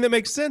only thing that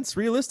makes sense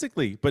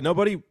realistically. But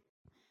nobody,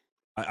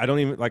 I don't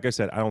even, like I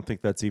said, I don't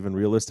think that's even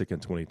realistic in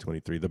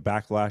 2023. The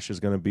backlash is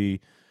going to be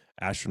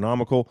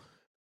astronomical.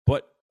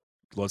 But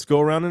let's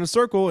go around in a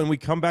circle and we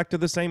come back to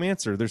the same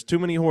answer. There's too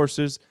many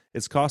horses.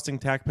 It's costing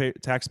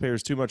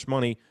taxpayers too much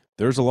money.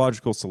 There's a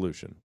logical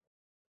solution.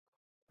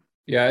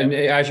 Yeah, and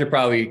I should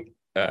probably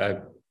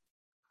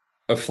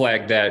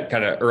flag that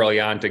kind of early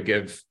on to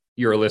give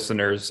your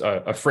listeners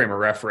a frame of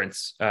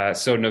reference.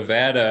 So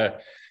Nevada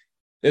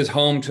is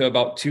home to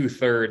about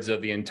 2/3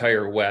 of the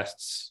entire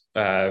West's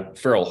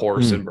feral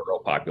horse and burro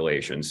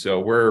population. So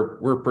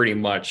we're pretty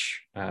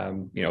much,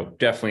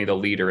 definitely the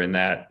leader in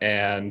that.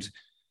 And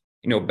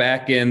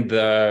back in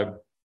the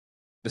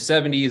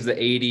 70s, the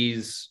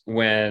 80s,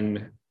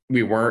 when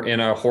we weren't in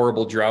a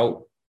horrible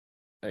drought,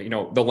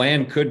 the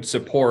land could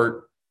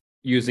support,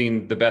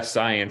 using the best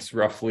science,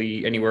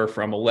 roughly anywhere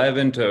from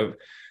 11 to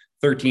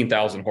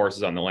 13,000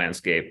 horses on the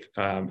landscape.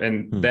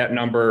 And that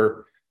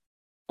number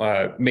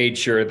made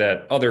sure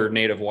that other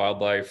native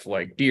wildlife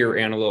like deer,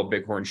 antelope,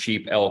 bighorn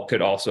sheep, elk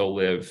could also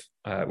live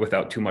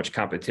without too much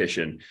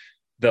competition.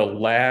 The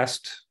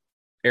last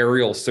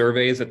aerial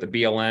surveys that the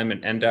BLM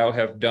and NDOW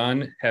have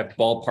done have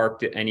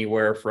ballparked it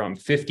anywhere from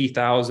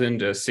 50,000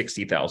 to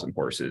 60,000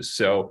 horses.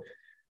 So,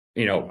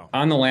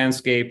 on the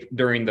landscape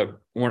during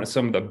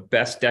some of the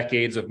best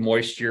decades of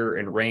moisture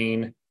and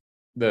rain,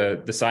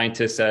 the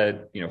scientists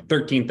said,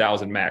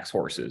 13,000 max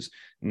horses.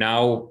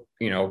 Now,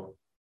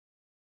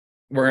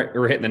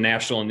 we're hitting the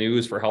national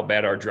news for how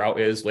bad our drought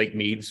is. Lake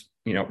Mead's,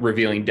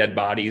 revealing dead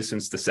bodies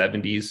since the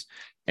 70s.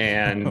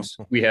 And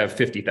we have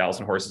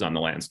 50,000 horses on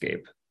the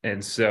landscape.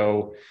 And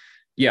so,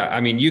 yeah,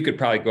 you could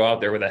probably go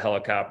out there with a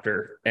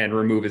helicopter and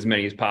remove as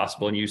many as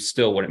possible, and you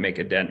still wouldn't make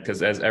a dent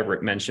because, as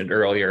Everett mentioned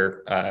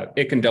earlier,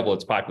 it can double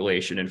its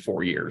population in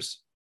 4 years.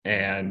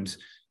 And,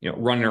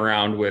 running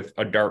around with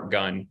a dart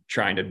gun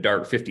trying to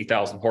dart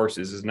 50,000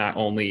 horses is not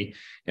only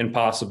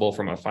impossible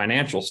from a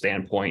financial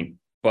standpoint,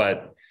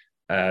 but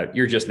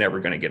you're just never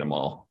going to get them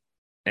all.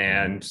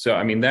 And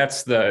so,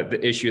 that's the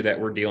issue that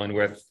we're dealing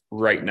with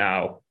right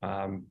now.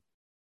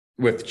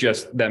 With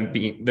just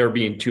there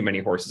being too many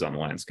horses on the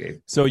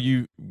landscape. So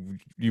you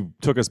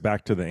took us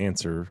back to the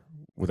answer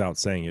without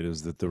saying it,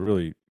 is that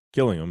really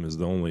killing them is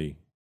the only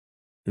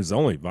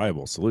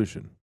viable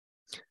solution.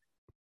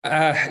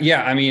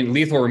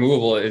 Lethal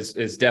removal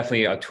is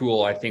definitely a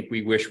tool I think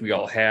we wish we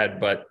all had,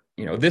 but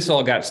this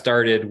all got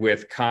started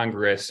with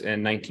Congress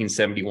in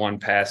 1971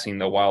 passing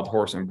the Wild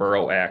Horse and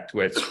Burro Act,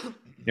 which,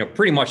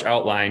 pretty much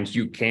outlines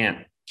you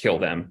can't kill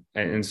them.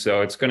 And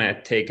so it's going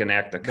to take an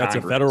act of Congress.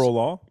 That's a federal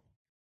law?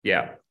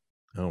 Yeah.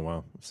 Oh,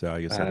 wow. So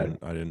I guess I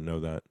didn't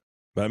know that.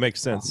 But it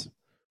makes sense.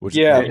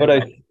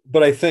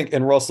 But I think,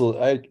 and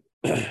Russell,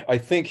 I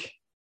think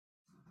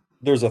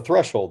there's a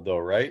threshold though,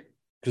 right?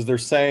 Because they're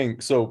saying,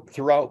 so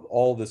throughout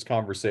all this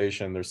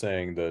conversation, they're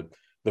saying that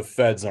the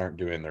feds aren't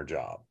doing their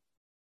job.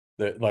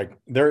 That, like,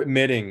 they're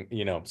admitting,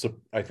 so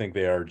I think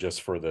they are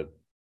just for the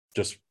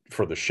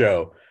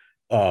show.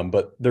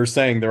 But they're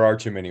saying there are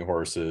too many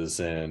horses,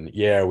 and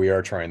we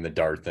are trying to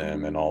dart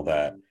them and all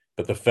that,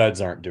 but the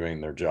feds aren't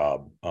doing their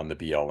job on the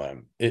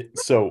BLM.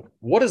 So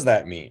what does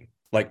that mean?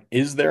 Like,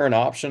 is there an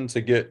option to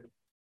get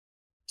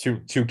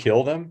to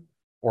kill them,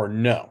 or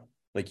no?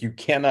 Like, you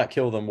cannot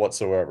kill them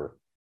whatsoever?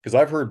 Because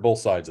I've heard both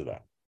sides of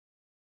that.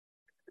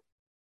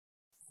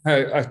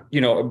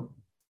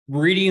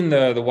 Reading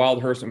the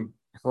Wild Horse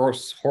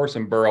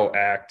and Burro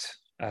Act,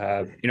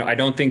 I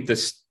don't think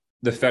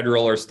the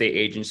federal or state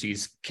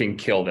agencies can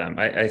kill them.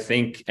 I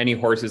think any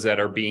horses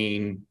that are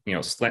being,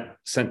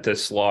 sent to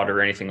slaughter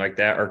or anything like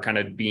that are kind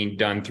of being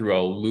done through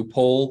a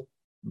loophole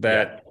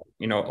that,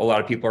 a lot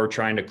of people are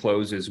trying to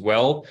close as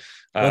well.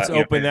 Let's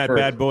open that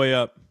bad boy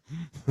up.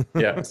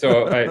 Yeah.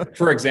 So,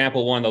 for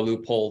example, one of the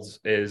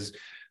loopholes is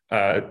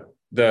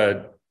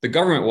the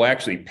government will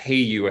actually pay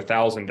you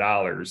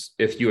 $1,000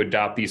 if you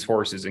adopt these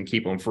horses and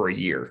keep them for a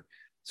year.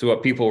 So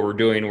what people were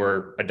doing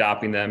were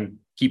adopting them,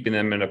 keeping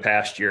them in a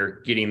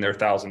pasture, getting their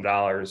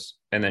 $1,000,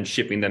 and then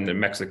shipping them to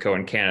Mexico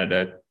and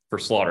Canada for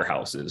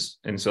slaughterhouses.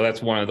 And so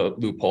that's one of the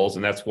loopholes,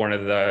 and that's one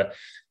of the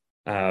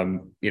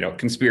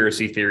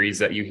conspiracy theories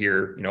that you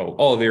hear.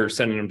 They're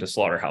sending them to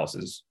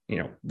slaughterhouses.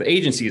 The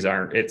agencies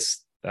aren't.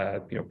 It's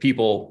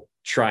people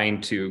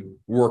trying to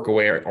work a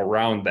way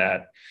around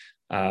that.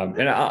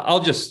 And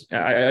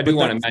I do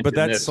want to mention, but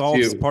that this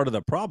solves too. Part of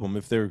the problem.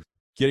 If they're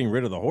getting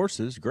rid of the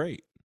horses,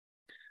 great,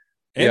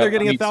 and they're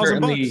getting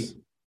 $1,000.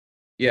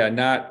 Yeah,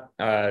 not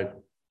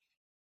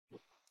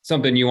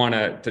something you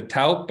want to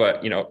tout,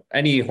 but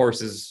any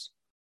horses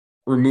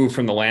removed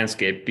from the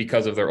landscape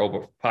because of their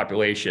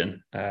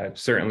overpopulation,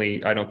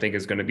 certainly I don't think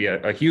is going to be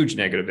a huge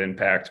negative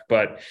impact.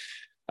 But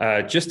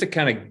just to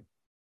kind of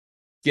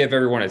give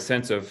everyone a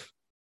sense of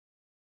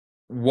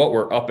what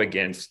we're up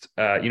against,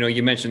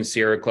 you mentioned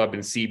Sierra Club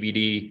and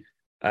CBD,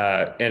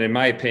 and in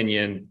my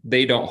opinion,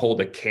 they don't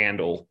hold a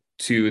candle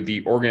to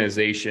the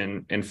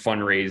organization and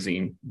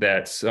fundraising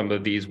that some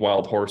of these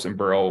wild horse and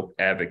burro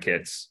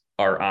advocates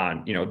are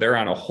on. They're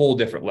on a whole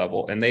different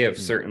level, and they have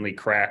certainly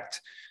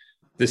cracked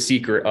the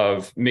secret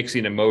of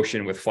mixing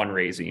emotion with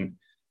fundraising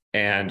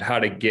and how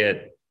to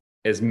get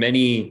as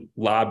many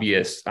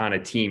lobbyists on a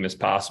team as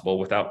possible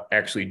without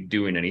actually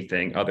doing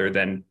anything other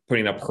than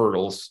putting up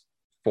hurdles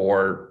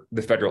for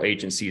the federal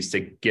agencies to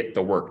get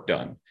the work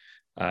done.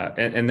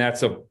 And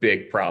that's a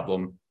big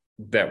problem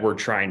that we're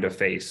trying to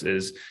face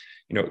is,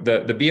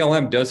 the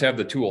BLM does have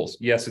the tools.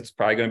 Yes, it's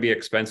probably going to be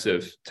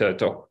expensive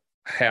to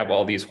have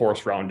all these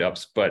horse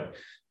roundups, but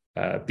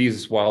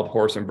these wild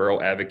horse and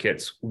burro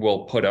advocates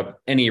will put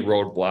up any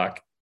roadblock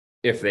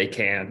if they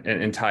can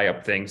and tie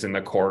up things in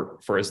the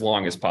court for as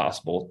long as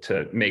possible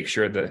to make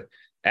sure the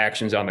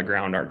actions on the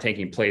ground aren't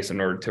taking place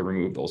in order to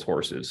remove those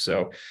horses.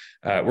 So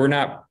we're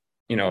not,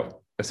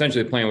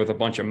 essentially playing with a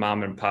bunch of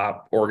mom and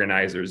pop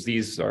organizers.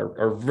 These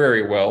are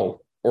very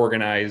well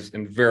organized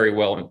and very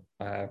well,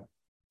 I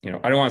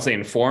don't want to say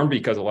informed,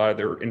 because a lot of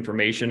their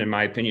information, in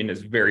my opinion,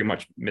 is very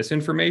much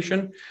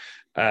misinformation.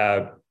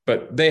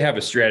 But they have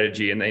a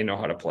strategy and they know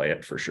how to play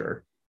it for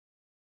sure.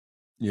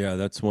 Yeah,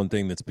 that's one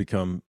thing that's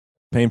become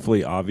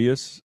painfully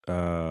obvious.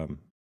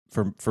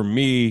 For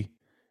me,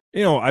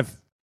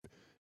 I've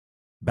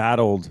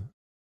battled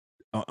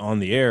on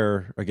the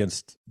air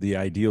against the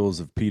ideals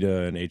of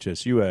PETA and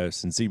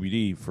HSUS and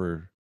CBD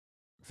for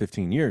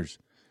 15 years.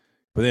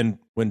 But then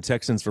when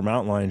Texans for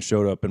Mountain Lion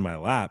showed up in my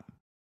lap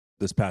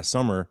this past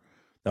summer,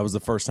 that was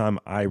the first time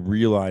I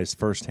realized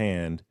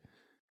firsthand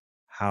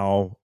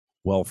how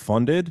well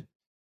funded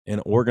and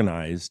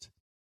organized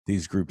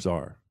these groups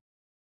are.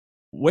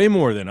 Way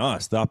more than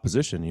us, the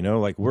opposition,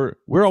 like we're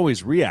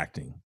always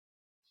reacting.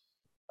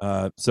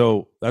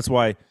 So that's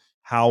why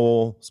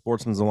Howl,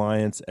 Sportsman's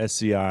Alliance,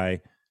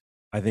 SCI,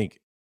 I think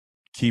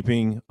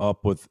keeping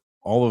up with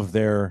all of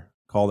their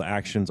call to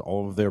actions,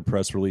 all of their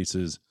press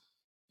releases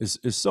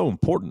is so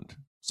important,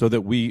 so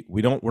that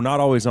we're not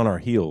always on our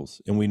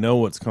heels and we know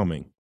what's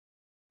coming.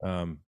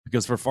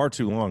 Because for far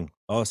too long,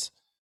 us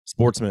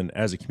sportsmen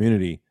as a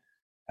community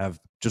have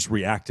just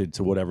reacted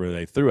to whatever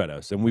they threw at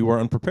us, and we were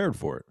unprepared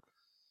for it.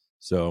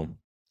 So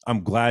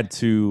I'm glad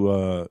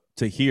to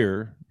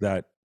hear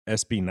that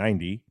SB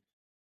 90,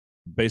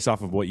 based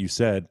off of what you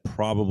said,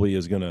 probably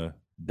is going to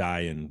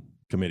die in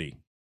committee.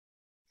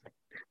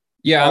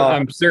 Yeah,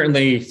 I'm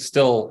certainly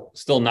still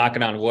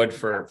knocking on wood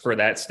for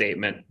that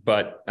statement,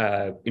 but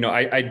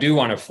I do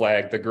want to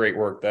flag the great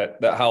work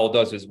that Howl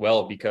does as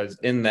well, because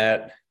in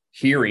that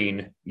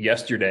hearing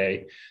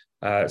yesterday,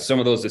 some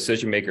of those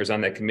decision makers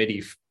on that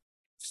committee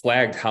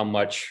flagged how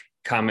much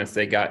comments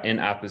they got in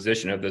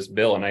opposition of this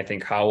bill. And I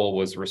think Howl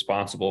was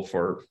responsible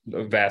for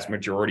the vast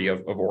majority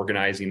of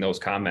organizing those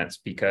comments,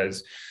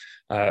 because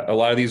a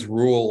lot of these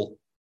rural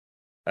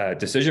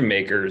decision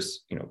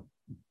makers,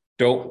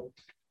 don't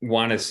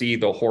want to see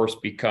the horse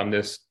become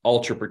this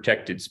ultra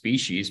protected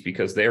species,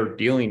 because they're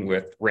dealing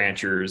with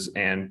ranchers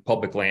and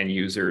public land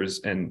users,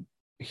 and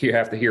you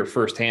have to hear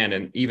firsthand.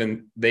 And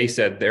even they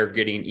said they're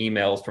getting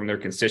emails from their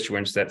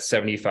constituents that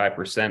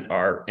 75%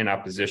 are in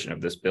opposition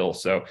of this bill.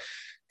 So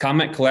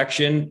comment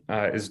collection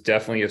is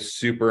definitely a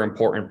super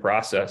important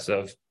process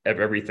of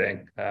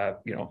everything.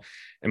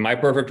 In my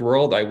perfect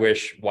world, I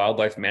wish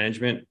wildlife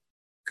management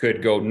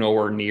could go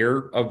nowhere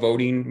near a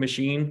voting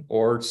machine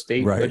or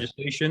state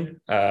legislation,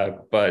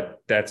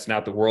 but that's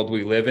not the world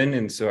we live in.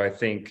 And so I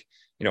think,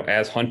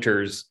 as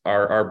hunters,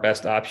 our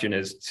best option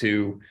is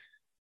to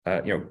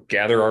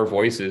gather our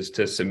voices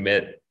to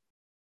submit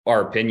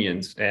our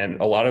opinions. And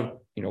a lot of,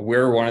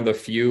 we're one of the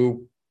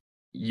few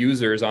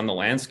users on the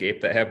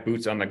landscape that have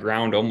boots on the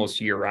ground almost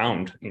year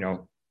round,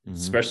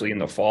 especially in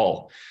the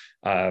fall.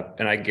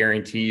 And I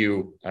guarantee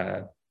you,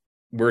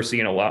 we're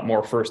seeing a lot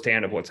more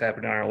firsthand of what's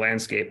happening on our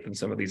landscape than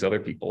some of these other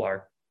people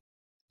are.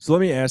 So let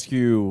me ask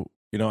you,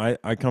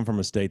 I come from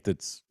a state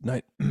that's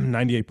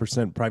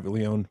 98%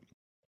 privately owned.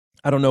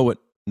 I don't know what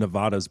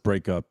Nevada's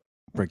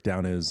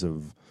breakdown is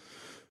of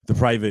the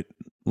private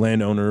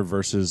landowner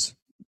versus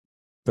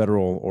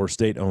federal or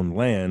state-owned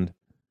land.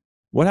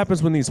 What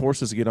happens when these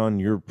horses get on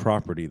your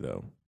property,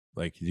 though?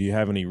 Like, do you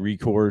have any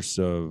recourse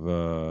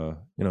of,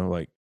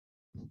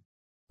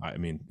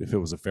 if it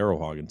was a feral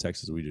hog in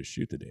Texas, we just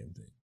shoot the damn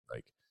thing.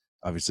 Like,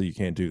 obviously you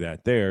can't do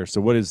that there.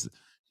 So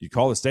you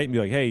call the state and be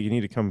like, hey, you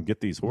need to come get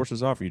these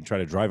horses off, or you try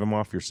to drive them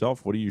off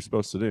yourself? What are you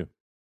supposed to do?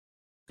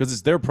 Because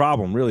it's their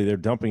problem, really. They're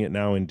dumping it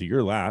now into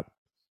your lap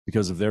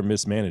because of their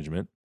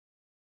mismanagement.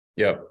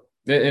 Yep.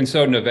 And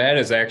so Nevada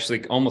is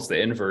actually almost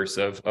the inverse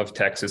of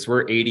Texas.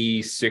 We're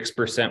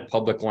 86%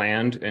 public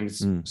land, and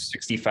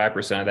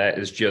 65% of that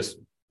is just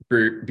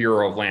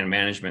Bureau of Land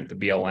Management, the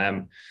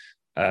BLM.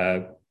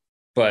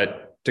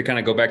 But to kind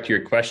of go back to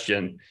your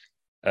question,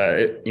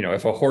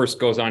 if a horse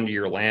goes onto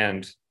your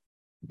land,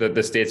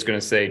 the state's going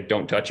to say,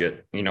 don't touch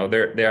it.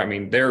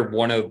 They're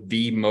one of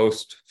the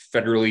most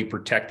federally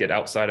protected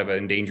outside of an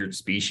endangered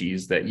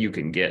species that you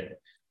can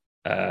get.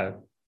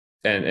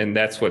 And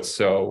that's what's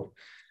so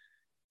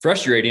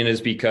frustrating,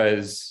 is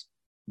because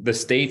the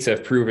states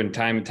have proven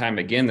time and time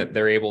again that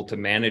they're able to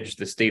manage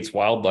the state's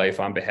wildlife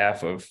on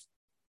behalf of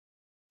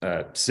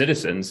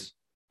citizens,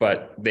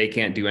 but they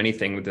can't do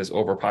anything with this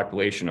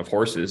overpopulation of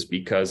horses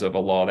because of a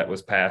law that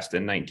was passed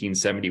in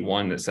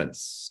 1971 that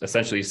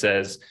essentially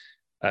says,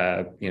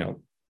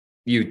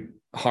 you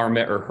harm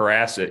it or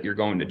harass it, you're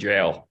going to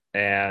jail.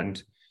 And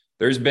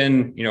there's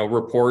been,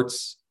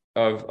 reports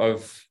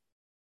of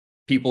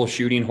people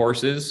shooting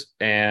horses,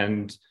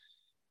 and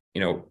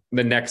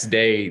the next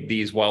day,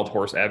 these wild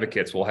horse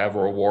advocates will have a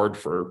reward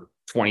for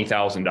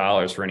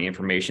 $20,000 for any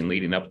information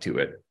leading up to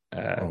it.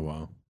 Oh,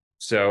 wow.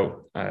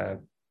 So,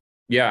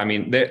 they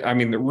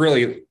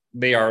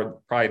are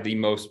probably the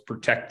most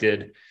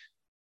protected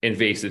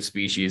invasive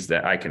species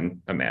that I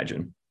can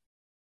imagine.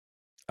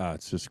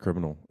 It's just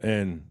criminal.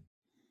 And,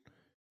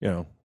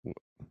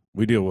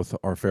 we deal with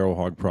our feral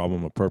hog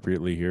problem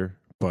appropriately here.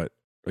 But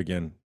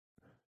again,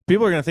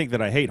 people are going to think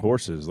that I hate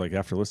horses, like,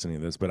 after listening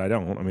to this, but I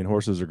don't.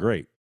 Horses are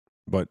great.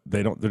 But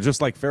they're just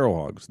like feral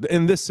hogs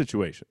in this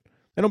situation.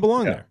 They don't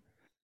belong there.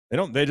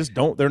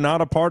 They're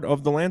not a part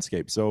of the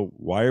landscape. So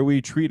why are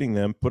we treating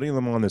them, putting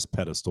them on this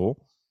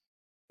pedestal?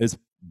 Is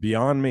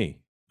beyond me.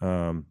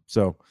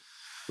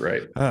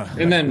 Right.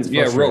 And then,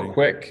 real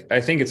quick,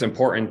 I think it's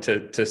important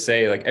to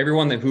say, like,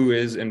 everyone who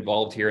is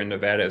involved here in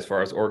Nevada, as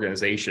far as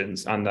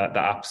organizations on the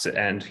opposite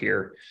end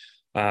here,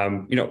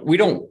 we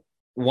don't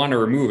want to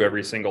remove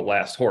every single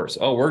last horse.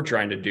 All we're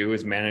trying to do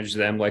is manage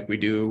them like we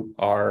do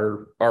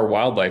our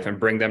wildlife, and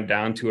bring them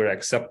down to an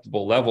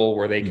acceptable level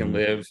where they can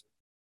live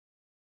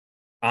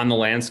on the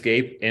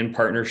landscape in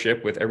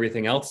partnership with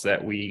everything else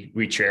that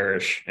we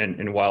cherish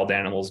and wild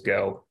animals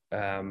go.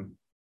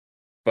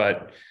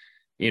 But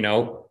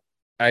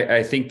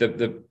I think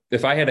that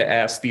if I had to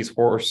ask these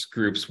horse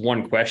groups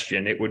one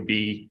question, it would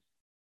be,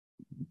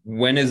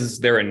 when is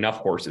there enough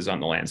horses on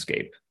the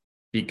landscape?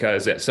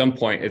 Because at some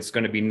point it's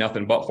going to be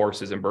nothing but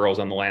horses and burros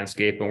on the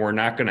landscape, and we're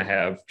not going to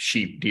have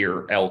sheep,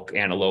 deer, elk,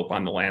 antelope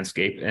on the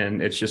landscape, and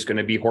it's just going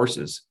to be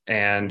horses.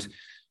 And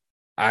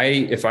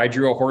if I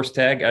drew a horse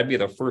tag, I'd be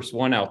the first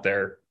one out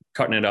there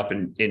cutting it up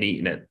and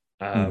eating it.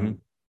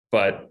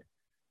 But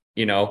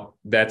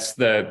that's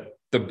the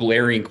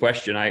blaring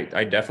question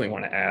I definitely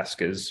want to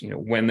ask is,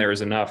 when there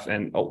is enough.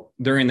 And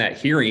during that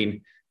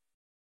hearing,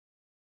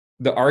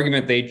 the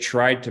argument they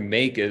tried to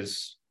make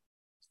is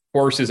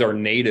horses are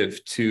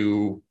native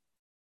to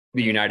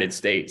the United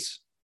States.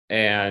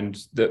 And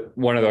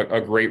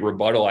a great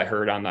rebuttal I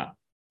heard on the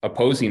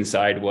opposing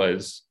side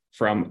was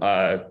from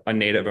a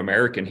Native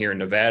American here in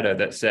Nevada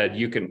that said,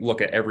 you can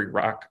look at every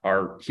rock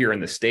here in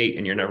the state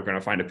and you're never going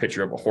to find a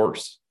picture of a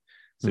horse.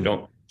 So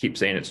don't keep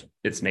saying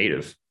it's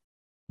native.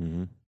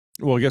 Mm-hmm.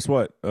 Well, guess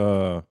what?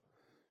 I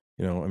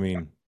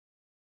mean,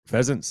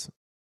 pheasants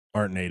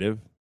aren't native.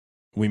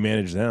 We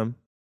manage them.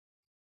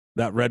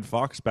 That red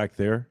fox back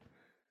there,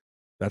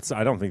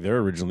 I don't think they're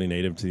originally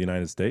native to the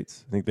United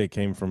States. I think they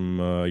came from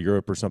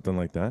Europe or something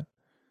like that.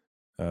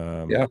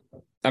 Yeah.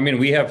 I mean,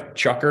 we have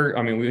chukar.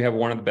 I mean, we have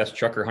one of the best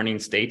chukar hunting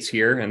states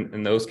here,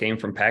 and those came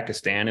from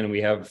Pakistan. And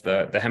we have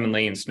the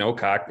Himalayan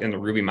snowcock in the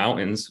Ruby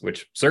Mountains,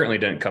 which certainly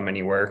didn't come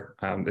anywhere.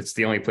 It's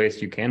the only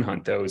place you can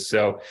hunt those.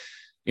 So,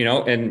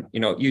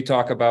 you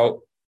talk about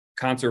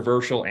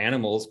controversial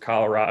animals,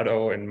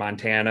 Colorado and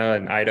Montana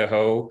and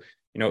Idaho,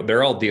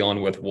 they're all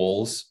dealing with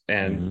wolves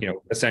and,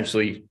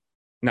 essentially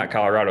not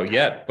Colorado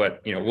yet,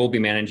 but, we'll be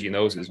managing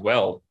those as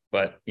well.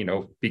 But,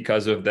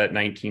 because of that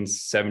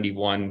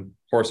 1971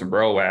 Horse and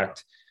Burro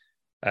Act,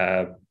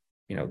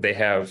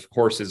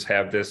 horses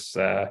have this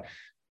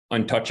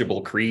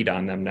untouchable creed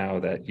on them now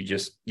that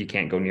you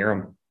can't go near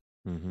them.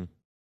 Mm-hmm.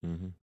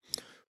 Mm-hmm.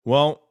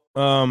 Well,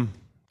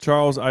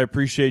 Charles, I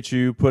appreciate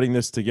you putting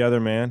this together,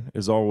 man,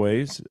 as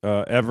always.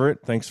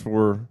 Everett, thanks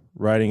for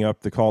writing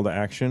up the call to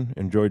action.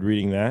 Enjoyed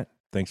reading that.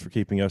 Thanks for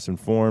keeping us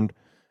informed.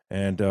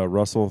 And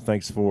Russell,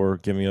 thanks for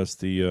giving us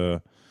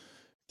the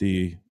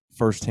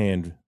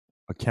firsthand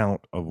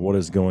account of what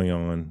is going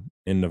on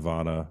in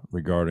Nevada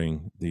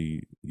regarding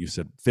you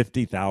said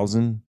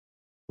 50,000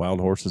 wild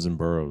horses and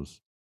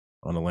burros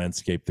on a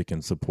landscape that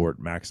can support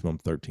maximum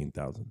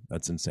 13,000.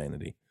 That's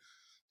insanity.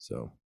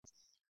 So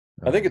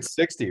I think it's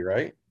 60,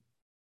 right?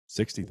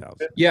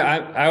 60,000.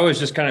 Yeah, I was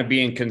just kind of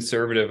being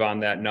conservative on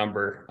that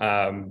number.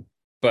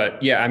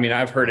 But yeah, I mean,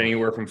 I've heard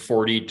anywhere from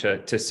 40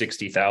 to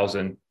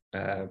 60,000,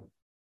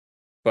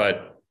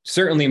 but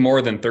certainly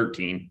more than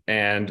 13.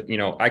 And,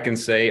 I can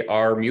say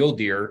our mule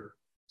deer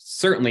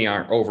certainly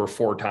aren't over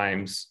 4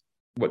 times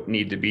what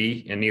need to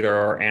be, and neither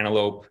are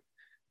antelope,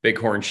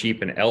 bighorn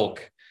sheep, and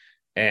elk.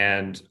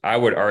 And I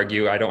would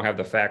argue, I don't have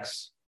the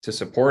facts to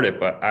support it,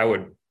 but I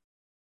would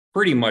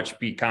pretty much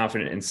be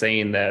confident in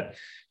saying that,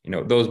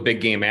 those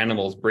big game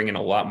animals bring in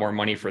a lot more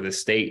money for the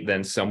state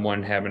than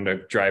someone having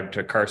to drive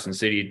to Carson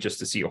City just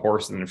to see a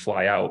horse and then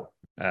fly out.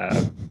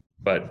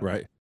 But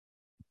right.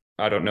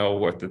 I don't know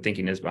what the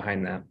thinking is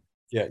behind that.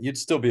 Yeah, you'd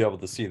still be able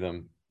to see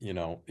them,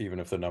 even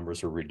if the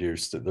numbers are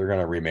reduced, they're going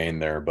to remain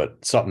there,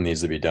 but something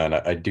needs to be done.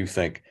 I do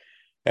think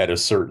at a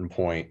certain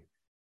point,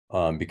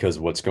 because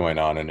of what's going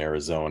on in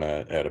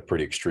Arizona at a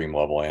pretty extreme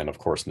level, and of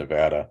course,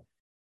 Nevada,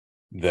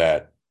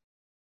 that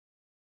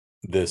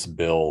this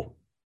bill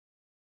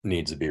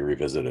needs to be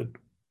revisited,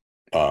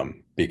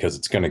 because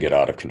it's going to get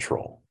out of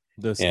control.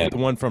 The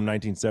one from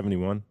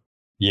 1971.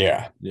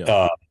 Yeah.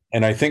 Yeah.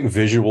 And I think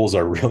visuals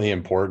are really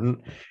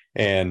important.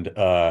 And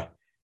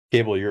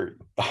Cable,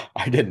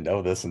 I didn't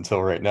know this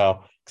until right now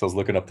because I was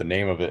looking up the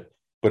name of it,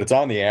 but it's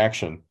on the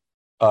action.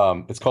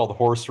 It's called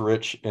Horse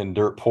Rich and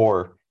Dirt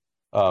Poor.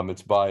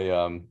 It's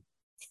by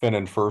Fin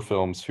and Fur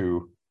Films,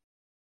 who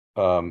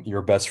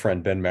your best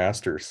friend Ben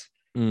Masters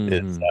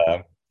is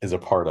a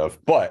part of.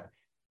 But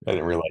I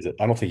didn't realize it.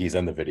 I don't think he's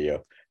in the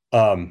video.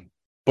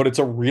 But it's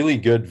a really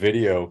good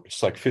video.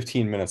 It's like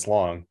 15 minutes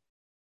long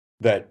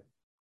that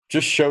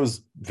just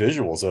shows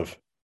visuals of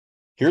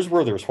here's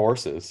where there's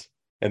horses,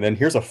 and then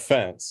here's a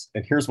fence,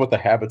 and here's what the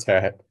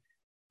habitat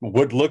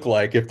would look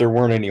like if there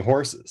weren't any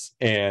horses.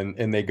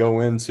 And they go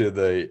into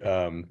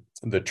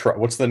the trout.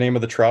 What's the name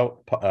of the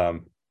trout?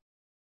 The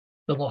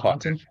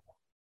Lahontan.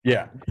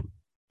 Yeah.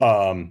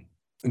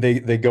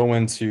 They go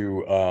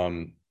into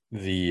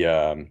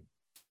the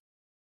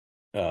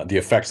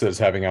effects that it's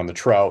having on the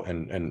trout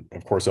and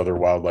of course other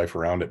wildlife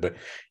around it. But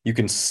you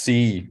can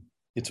see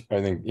it's,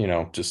 I think,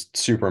 just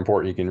super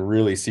important. You can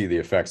really see the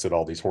effects that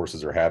all these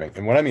horses are having.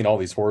 And when I mean all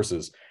these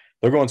horses,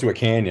 they're going to a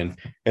canyon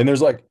and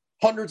there's like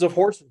hundreds of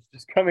horses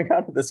just coming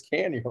out of this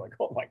canyon. You're like,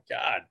 oh my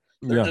God,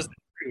 they're just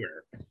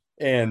everywhere.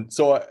 And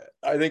so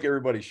I think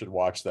everybody should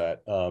watch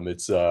that.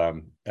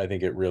 I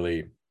think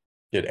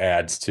it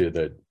adds to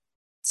the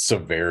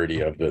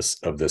severity of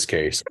this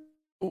case.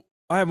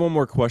 I have one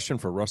more question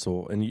for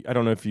Russell, and I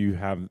don't know if you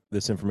have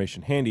this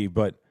information handy,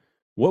 but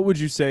what would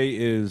you say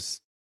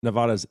is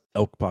Nevada's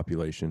elk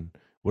population?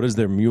 What is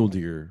their mule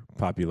deer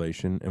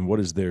population? And what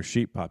is their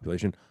sheep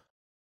population?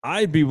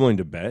 I'd be willing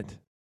to bet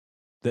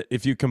that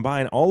if you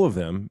combine all of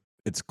them,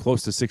 it's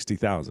close to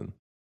 60,000.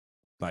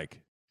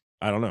 Like,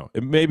 I don't know.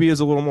 It maybe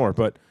is a little more,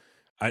 but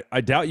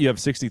I doubt you have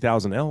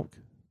 60,000 elk.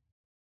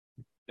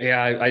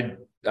 Yeah,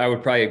 I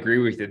would probably agree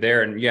with you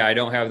there. And yeah, I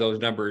don't have those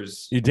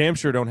numbers. You damn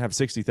sure don't have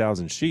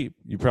 60,000 sheep.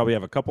 You probably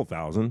have a couple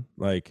thousand.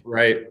 Right.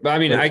 But I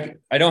mean,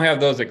 I don't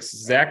have those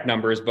exact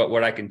numbers, but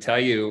what I can tell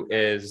you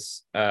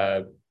is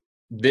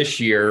this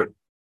year,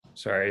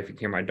 sorry if you can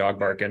hear my dog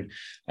barking,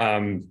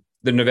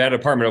 the Nevada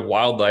Department of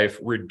Wildlife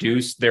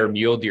reduced their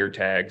mule deer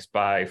tags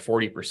by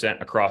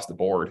 40% across the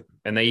board.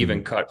 And they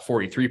even cut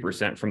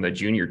 43% from the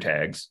junior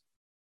tags.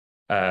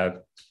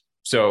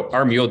 So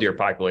our mule deer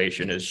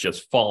population is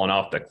just falling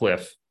off the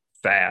cliff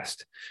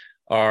fast.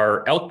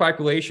 Our elk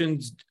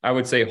populations, I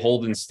would say,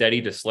 holding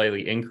steady to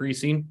slightly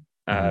increasing.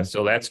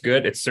 So that's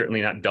good. It's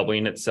certainly not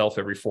doubling itself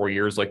every 4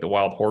 years like the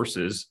wild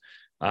horses.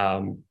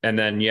 And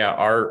then, yeah,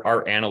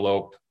 our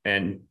antelope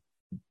and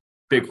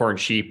bighorn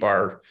sheep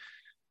are,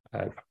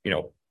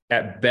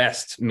 at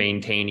best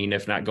maintaining,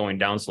 if not going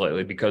down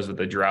slightly because of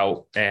the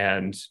drought.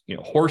 And,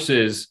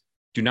 horses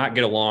do not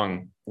get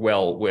along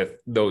well with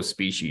those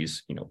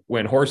species.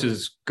 When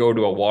horses go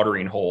to a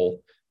watering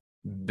hole,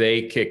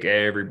 they kick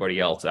everybody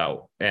else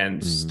out.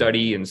 And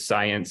study and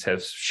science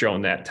has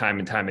shown that time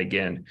and time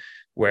again,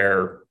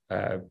 where,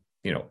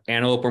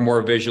 antelope are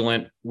more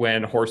vigilant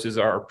when horses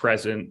are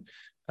present.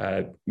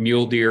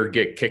 Mule deer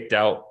get kicked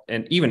out,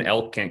 and even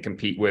elk can't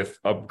compete with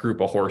a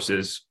group of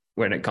horses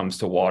when it comes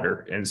to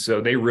water. And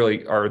so they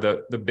really are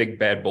the big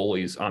bad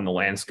bullies on the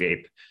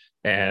landscape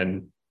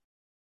and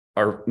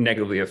are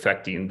negatively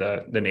affecting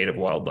the native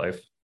wildlife.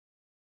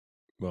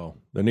 Well,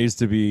 there needs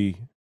to be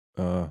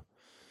a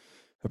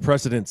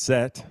precedent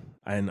set,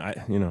 and I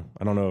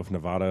don't know if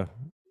Nevada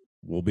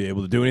will be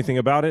able to do anything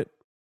about it,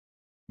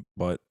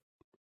 but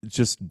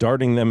just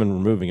darting them and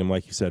removing them,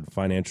 like you said,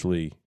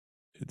 financially,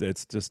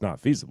 it's just not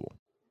feasible.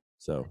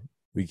 So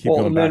we keep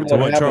going back to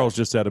what Charles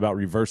just said about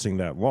reversing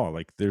that law.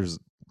 Like, there's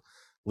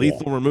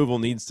lethal removal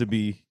needs to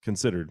be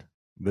considered.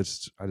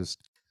 I just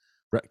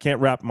can't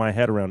wrap my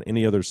head around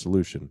any other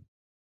solution.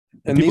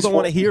 And people don't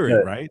want to hear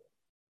it, right?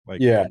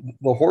 Like, yeah,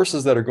 the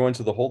horses that are going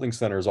to the holding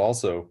centers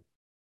also,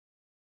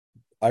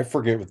 I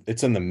forget,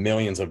 it's in the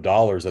millions of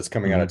dollars that's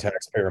coming out of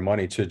taxpayer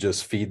money to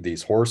just feed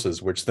these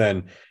horses, which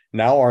then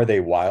now are they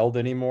wild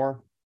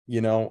anymore?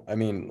 I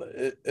mean,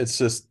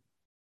 it's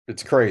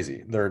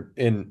crazy. They're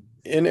in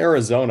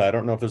Arizona. I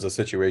don't know if there's a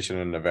situation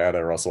in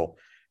Nevada, Russell,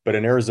 but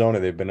in Arizona,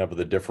 they've been able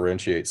to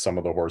differentiate some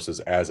of the horses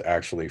as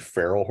actually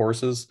feral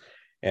horses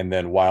and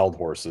then wild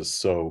horses.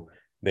 So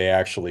they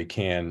actually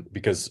can,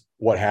 because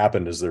what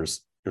happened is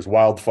there's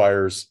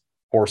wildfires,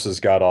 horses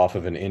got off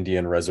of an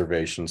Indian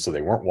reservation, so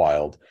they weren't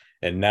wild.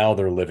 And now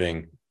they're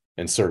living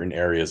in certain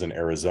areas in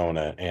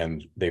Arizona,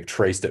 and they've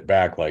traced it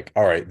back like,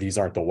 all right, these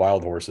aren't the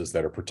wild horses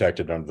that are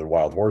protected under the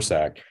Wild Horse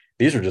Act.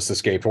 These are just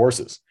escaped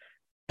horses.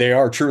 They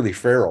are truly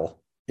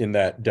feral in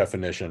that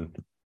definition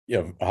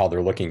of how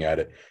they're looking at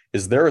it.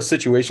 Is there a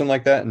situation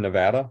like that in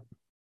Nevada?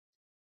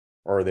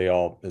 Or are they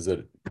all, is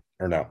it,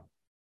 or no?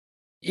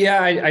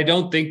 Yeah, I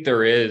don't think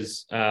there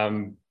is.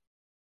 But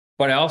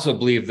I also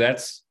believe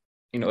that's,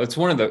 it's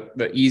one of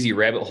the easy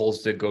rabbit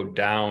holes to go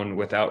down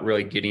without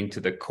really getting to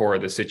the core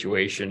of the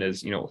situation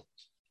is,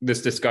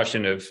 this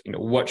discussion of,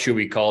 what should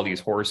we call these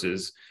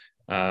horses?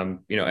 At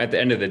the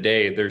end of the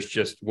day, there's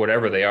just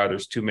whatever they are,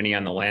 there's too many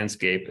on the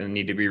landscape and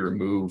need to be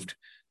removed.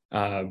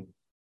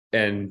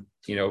 And,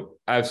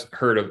 I've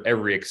heard of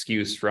every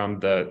excuse from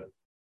the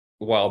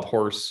wild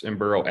horse and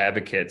burro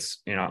advocates,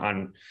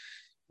 on,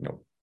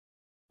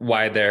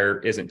 why there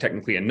isn't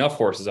technically enough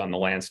horses on the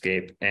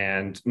landscape,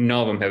 and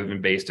none of them have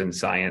been based in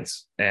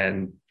science.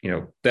 And,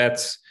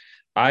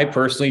 I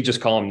personally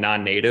just call them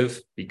non-native,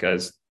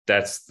 because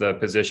that's the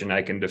position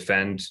I can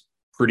defend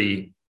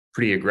pretty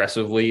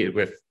aggressively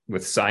with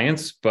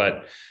science.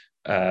 But,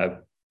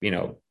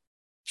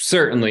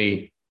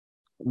 certainly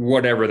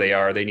whatever they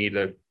are, they need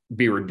to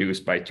be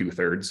reduced by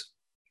 2/3.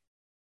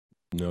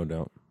 No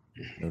doubt.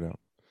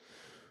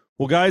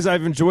 Well, guys,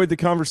 I've enjoyed the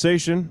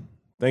conversation.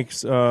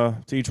 Thanks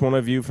to each one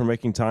of you for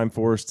making time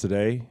for us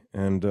today.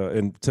 And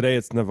today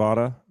it's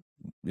Nevada.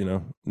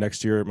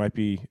 Next year it might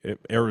be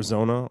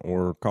Arizona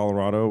or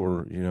Colorado,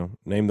 or,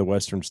 name the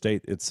Western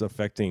state. It's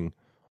affecting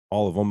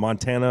all of them.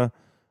 Montana,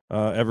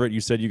 Everett,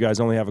 you said you guys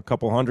only have a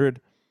couple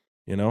hundred.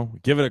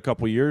 Give it a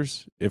couple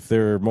years. If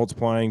they're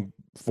multiplying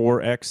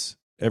 4x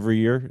every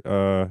year,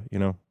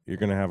 you're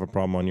going to have a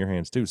problem on your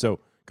hands too. So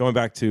going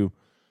back to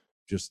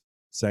just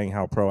saying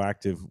how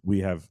proactive we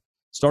have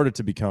started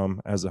to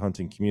become as a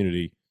hunting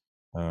community.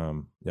 I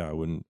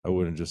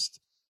wouldn't just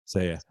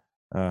say,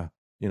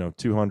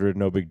 200,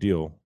 no big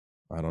deal.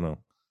 I don't know.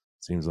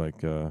 Seems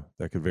like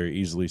that could very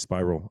easily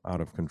spiral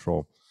out of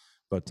control.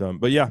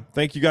 But yeah,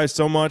 thank you guys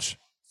so much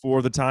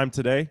for the time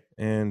today.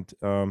 And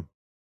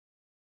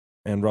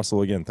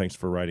Russell, again, thanks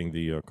for writing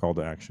the call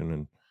to action,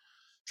 and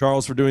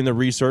Charles for doing the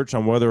research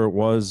on whether it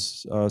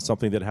was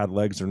something that had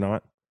legs or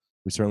not.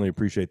 We certainly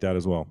appreciate that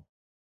as well.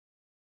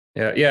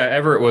 Yeah.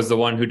 Everett was the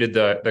one who did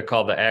the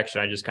call to action.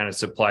 I just kind of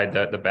supplied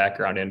the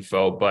background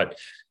info. But,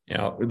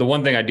 the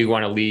one thing I do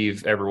want to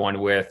leave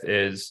everyone with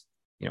is,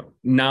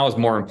 now is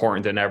more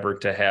important than ever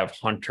to have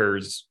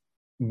hunters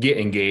get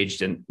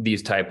engaged in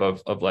these type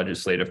of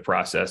legislative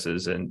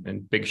processes.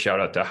 And big shout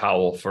out to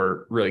Howl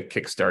for really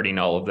kickstarting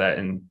all of that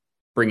and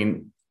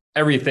bringing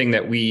everything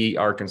that we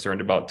are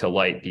concerned about to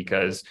light.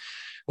 Because,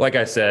 like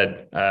I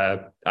said,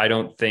 I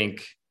don't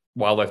think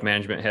wildlife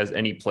management has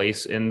any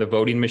place in the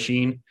voting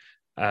machine.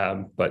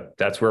 But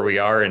that's where we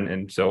are.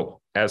 And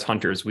so as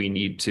hunters, we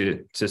need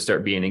to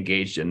start being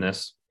engaged in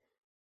this.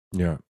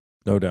 Yeah,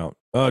 no doubt.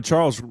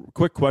 Charles,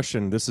 quick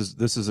question. This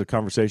is a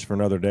conversation for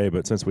another day,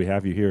 but since we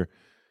have you here,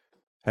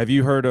 have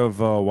you heard of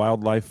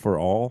Wildlife for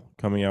All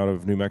coming out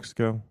of New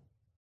Mexico?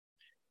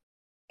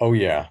 Oh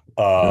yeah.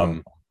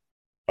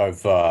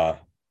 I've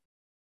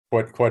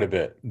quite a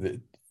bit.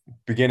 The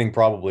beginning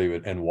probably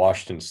in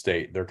Washington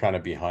State. They're kind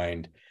of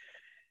behind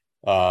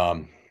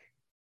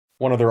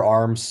one of their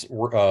arms,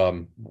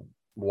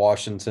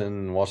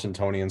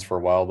 Washingtonians for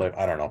Wildlife.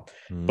 I don't know,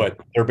 but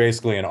they're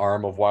basically an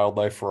arm of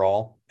Wildlife for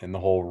All, and the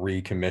whole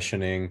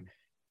recommissioning,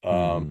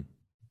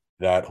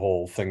 that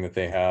whole thing that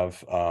they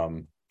have.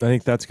 I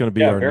think that's going to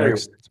be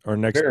our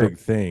next big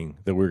thing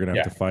that we're going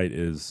to have to fight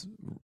is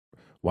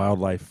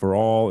Wildlife for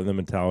All, and the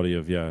mentality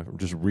of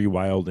just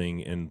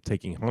rewilding and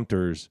taking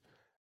hunters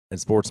and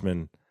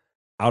sportsmen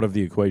out of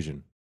the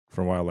equation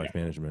from wildlife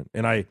management.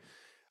 And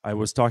I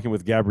was talking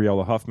with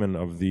Gabriella Huffman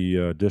of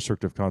the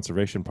District of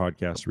Conservation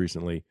podcast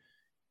recently,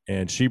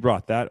 and she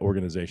brought that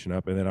organization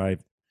up. And then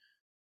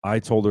I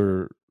told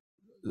her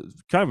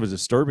kind of a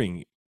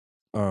disturbing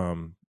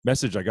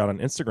message I got on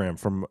Instagram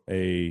from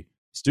a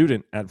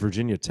student at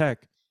Virginia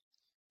Tech,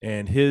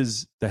 and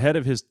the head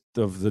of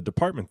the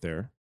department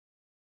there,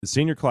 the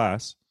senior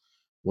class,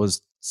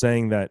 was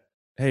saying that,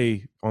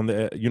 hey, on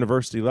the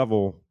university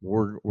level,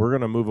 we're going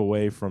to move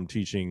away from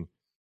teaching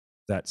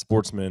that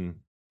sportsmen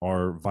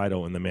are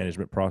vital in the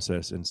management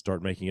process and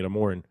start making it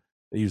and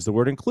they use the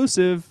word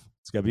inclusive.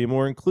 It's got to be a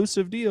more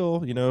inclusive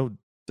deal,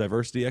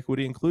 diversity,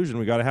 equity, inclusion.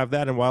 We got to have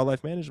that in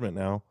wildlife management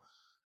now.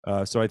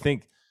 So I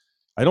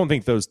don't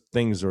think those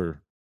things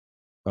are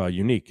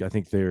unique. I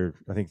think they're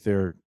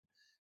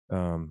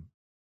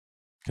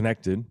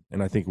connected,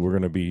 and I think we're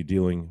going to be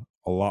dealing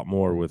a lot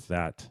more with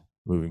that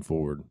moving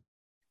forward.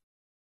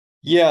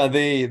 Yeah,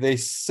 they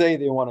say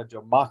they want to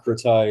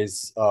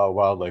democratize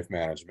wildlife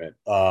management.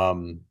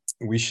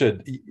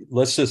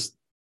 Let's just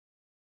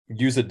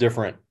use a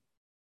different,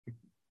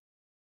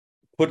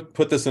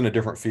 put this in a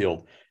different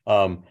field.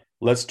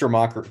 Let's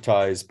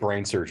democratize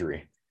brain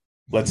surgery.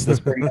 Let's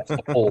bring that to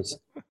the polls.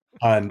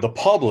 And the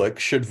public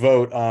should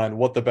vote on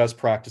what the best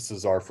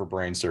practices are for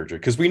brain surgery,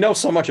 because we know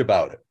so much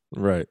about it.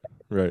 Right.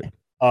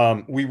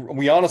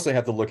 We honestly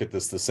have to look at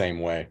this the same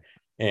way,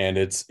 and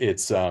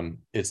it's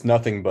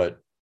nothing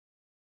but,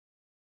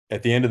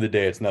 at the end of the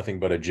day, it's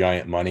nothing but a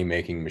giant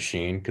money-making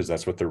machine, because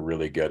that's what they're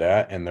really good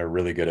at, and they're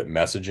really good at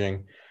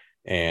messaging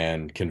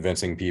and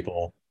convincing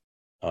people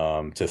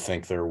to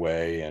think their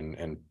way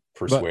and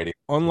persuading.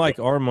 But unlike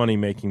our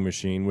money-making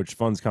machine, which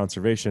funds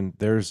conservation,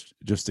 theirs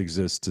just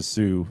exists to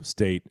sue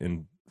state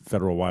and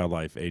federal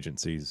wildlife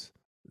agencies.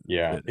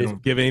 Yeah, they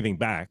don't give anything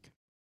back.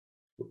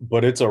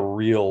 But it's a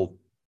real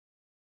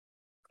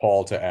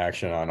call to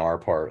action on our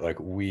part. Like,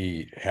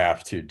 we're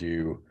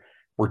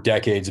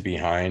decades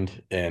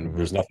behind, and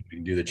there's nothing we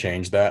can do to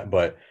change that,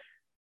 but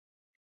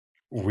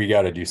we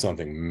got to do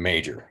something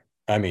major.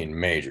 I mean,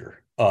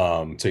 major,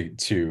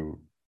 to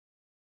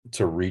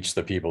reach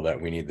the people that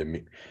we need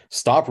to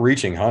stop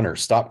reaching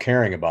hunters, stop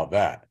caring about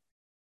that.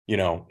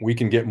 We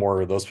can get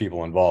more of those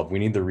people involved. We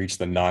need to reach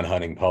the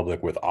non-hunting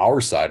public with our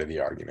side of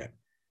the argument.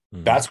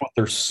 That's what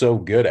they're so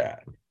good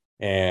at.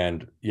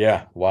 And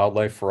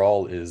Wildlife for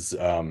All is,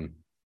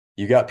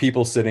 you got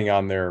people sitting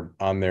on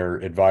their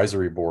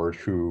advisory board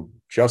who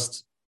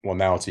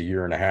now it's a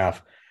year and a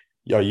half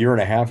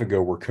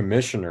ago were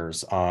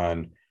commissioners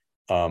on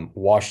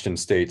Washington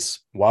State's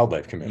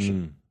Wildlife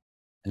Commission.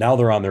 Now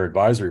they're on their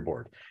advisory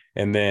board.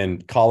 And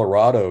then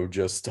Colorado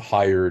just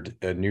hired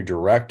a new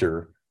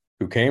director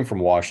who came from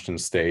Washington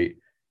State,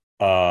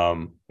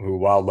 who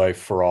Wildlife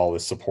for All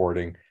is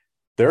supporting.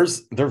 They're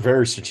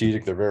very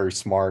strategic. They're very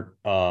smart.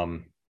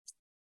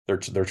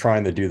 They're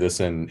trying to do this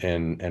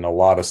in a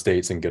lot of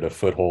states and get a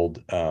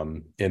foothold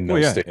in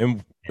those states.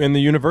 And in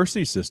the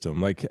university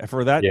system, like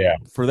for that,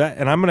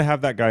 and I'm going to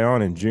have that guy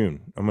on in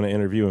June. I'm going to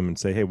interview him and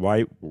say, hey,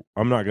 why?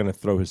 I'm not going to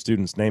throw his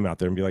student's name out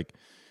there and be like,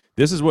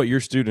 this is what your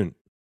student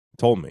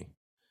told me.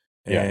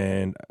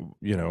 And,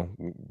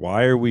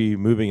 why are we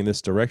moving in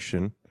this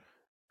direction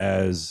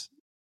as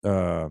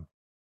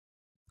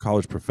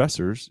college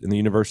professors in the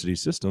university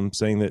system,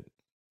 saying that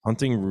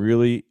hunting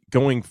really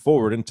going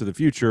forward into the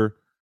future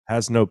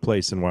has no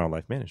place in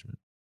wildlife management?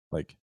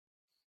 Like,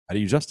 how do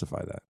you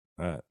justify that?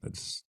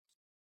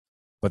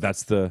 But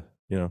that's the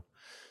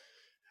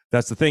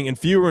thing. And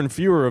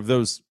fewer of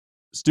those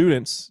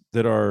students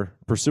that are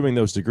pursuing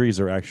those degrees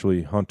are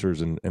actually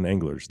hunters and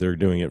anglers. They're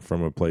doing it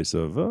from a place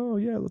of,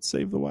 let's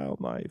save the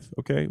wildlife.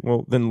 Okay,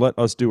 well, then let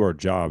us do our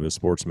job as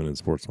sportsmen and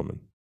sportswomen,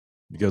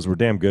 because we're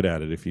damn good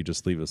at it if you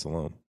just leave us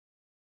alone.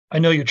 I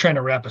know you're trying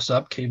to wrap us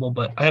up, Cable,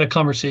 but I had a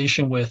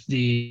conversation with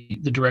the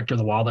director of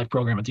the wildlife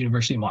program at the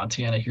University of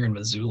Montana here in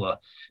Missoula,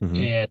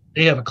 and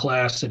they have a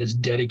class that is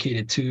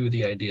dedicated to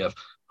the idea of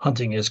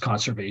hunting as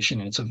conservation,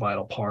 and it's a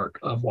vital part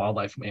of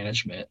wildlife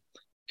management.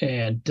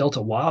 And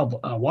Delta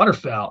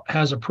Waterfowl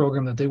has a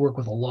program that they work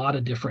with a lot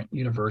of different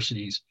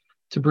universities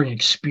to bring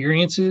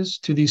experiences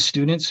to these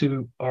students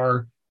who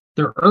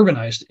they're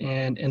urbanized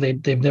and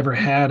they've never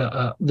had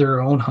their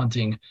own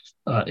hunting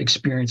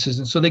experiences,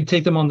 and so they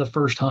take them on the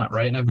first hunt,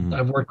 right? And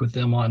I've worked with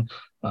them on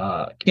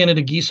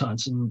Canada geese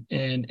hunts,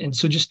 and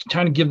so just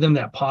trying to give them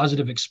that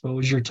positive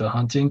exposure to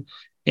hunting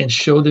and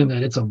show them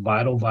that it's a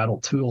vital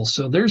tool.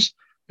 So there's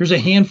a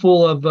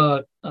handful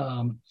of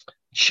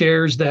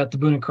chairs that the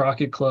Boone and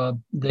Crockett Club,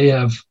 they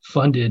have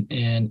funded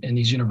in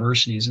these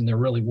universities, and they're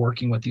really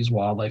working with these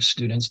wildlife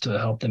students to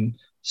help them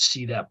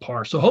see that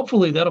part. So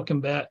hopefully that'll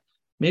combat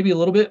maybe a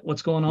little bit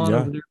what's going on Yeah.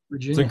 over there in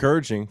Virginia. It's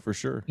encouraging for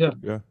sure. Yeah.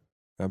 Yeah,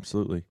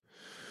 absolutely.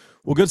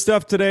 Well, good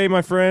stuff today,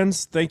 my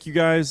friends. Thank you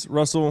guys,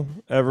 Russell,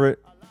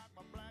 Everett,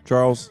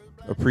 Charles.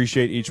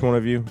 Appreciate each one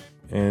of you.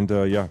 And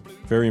yeah,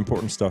 very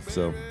important stuff.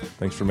 So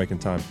thanks for making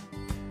time.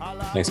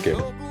 Thanks, Gabe.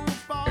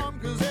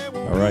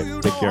 All right,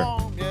 take care.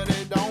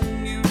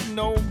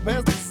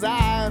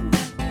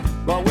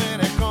 But when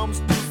it comes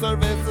to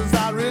services,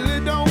 I really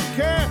don't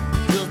care.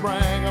 Just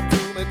bring them to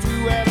me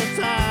 2 at a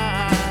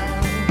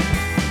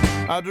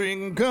time. I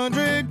drink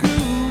country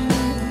cool,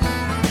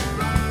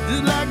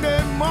 just like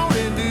that morning.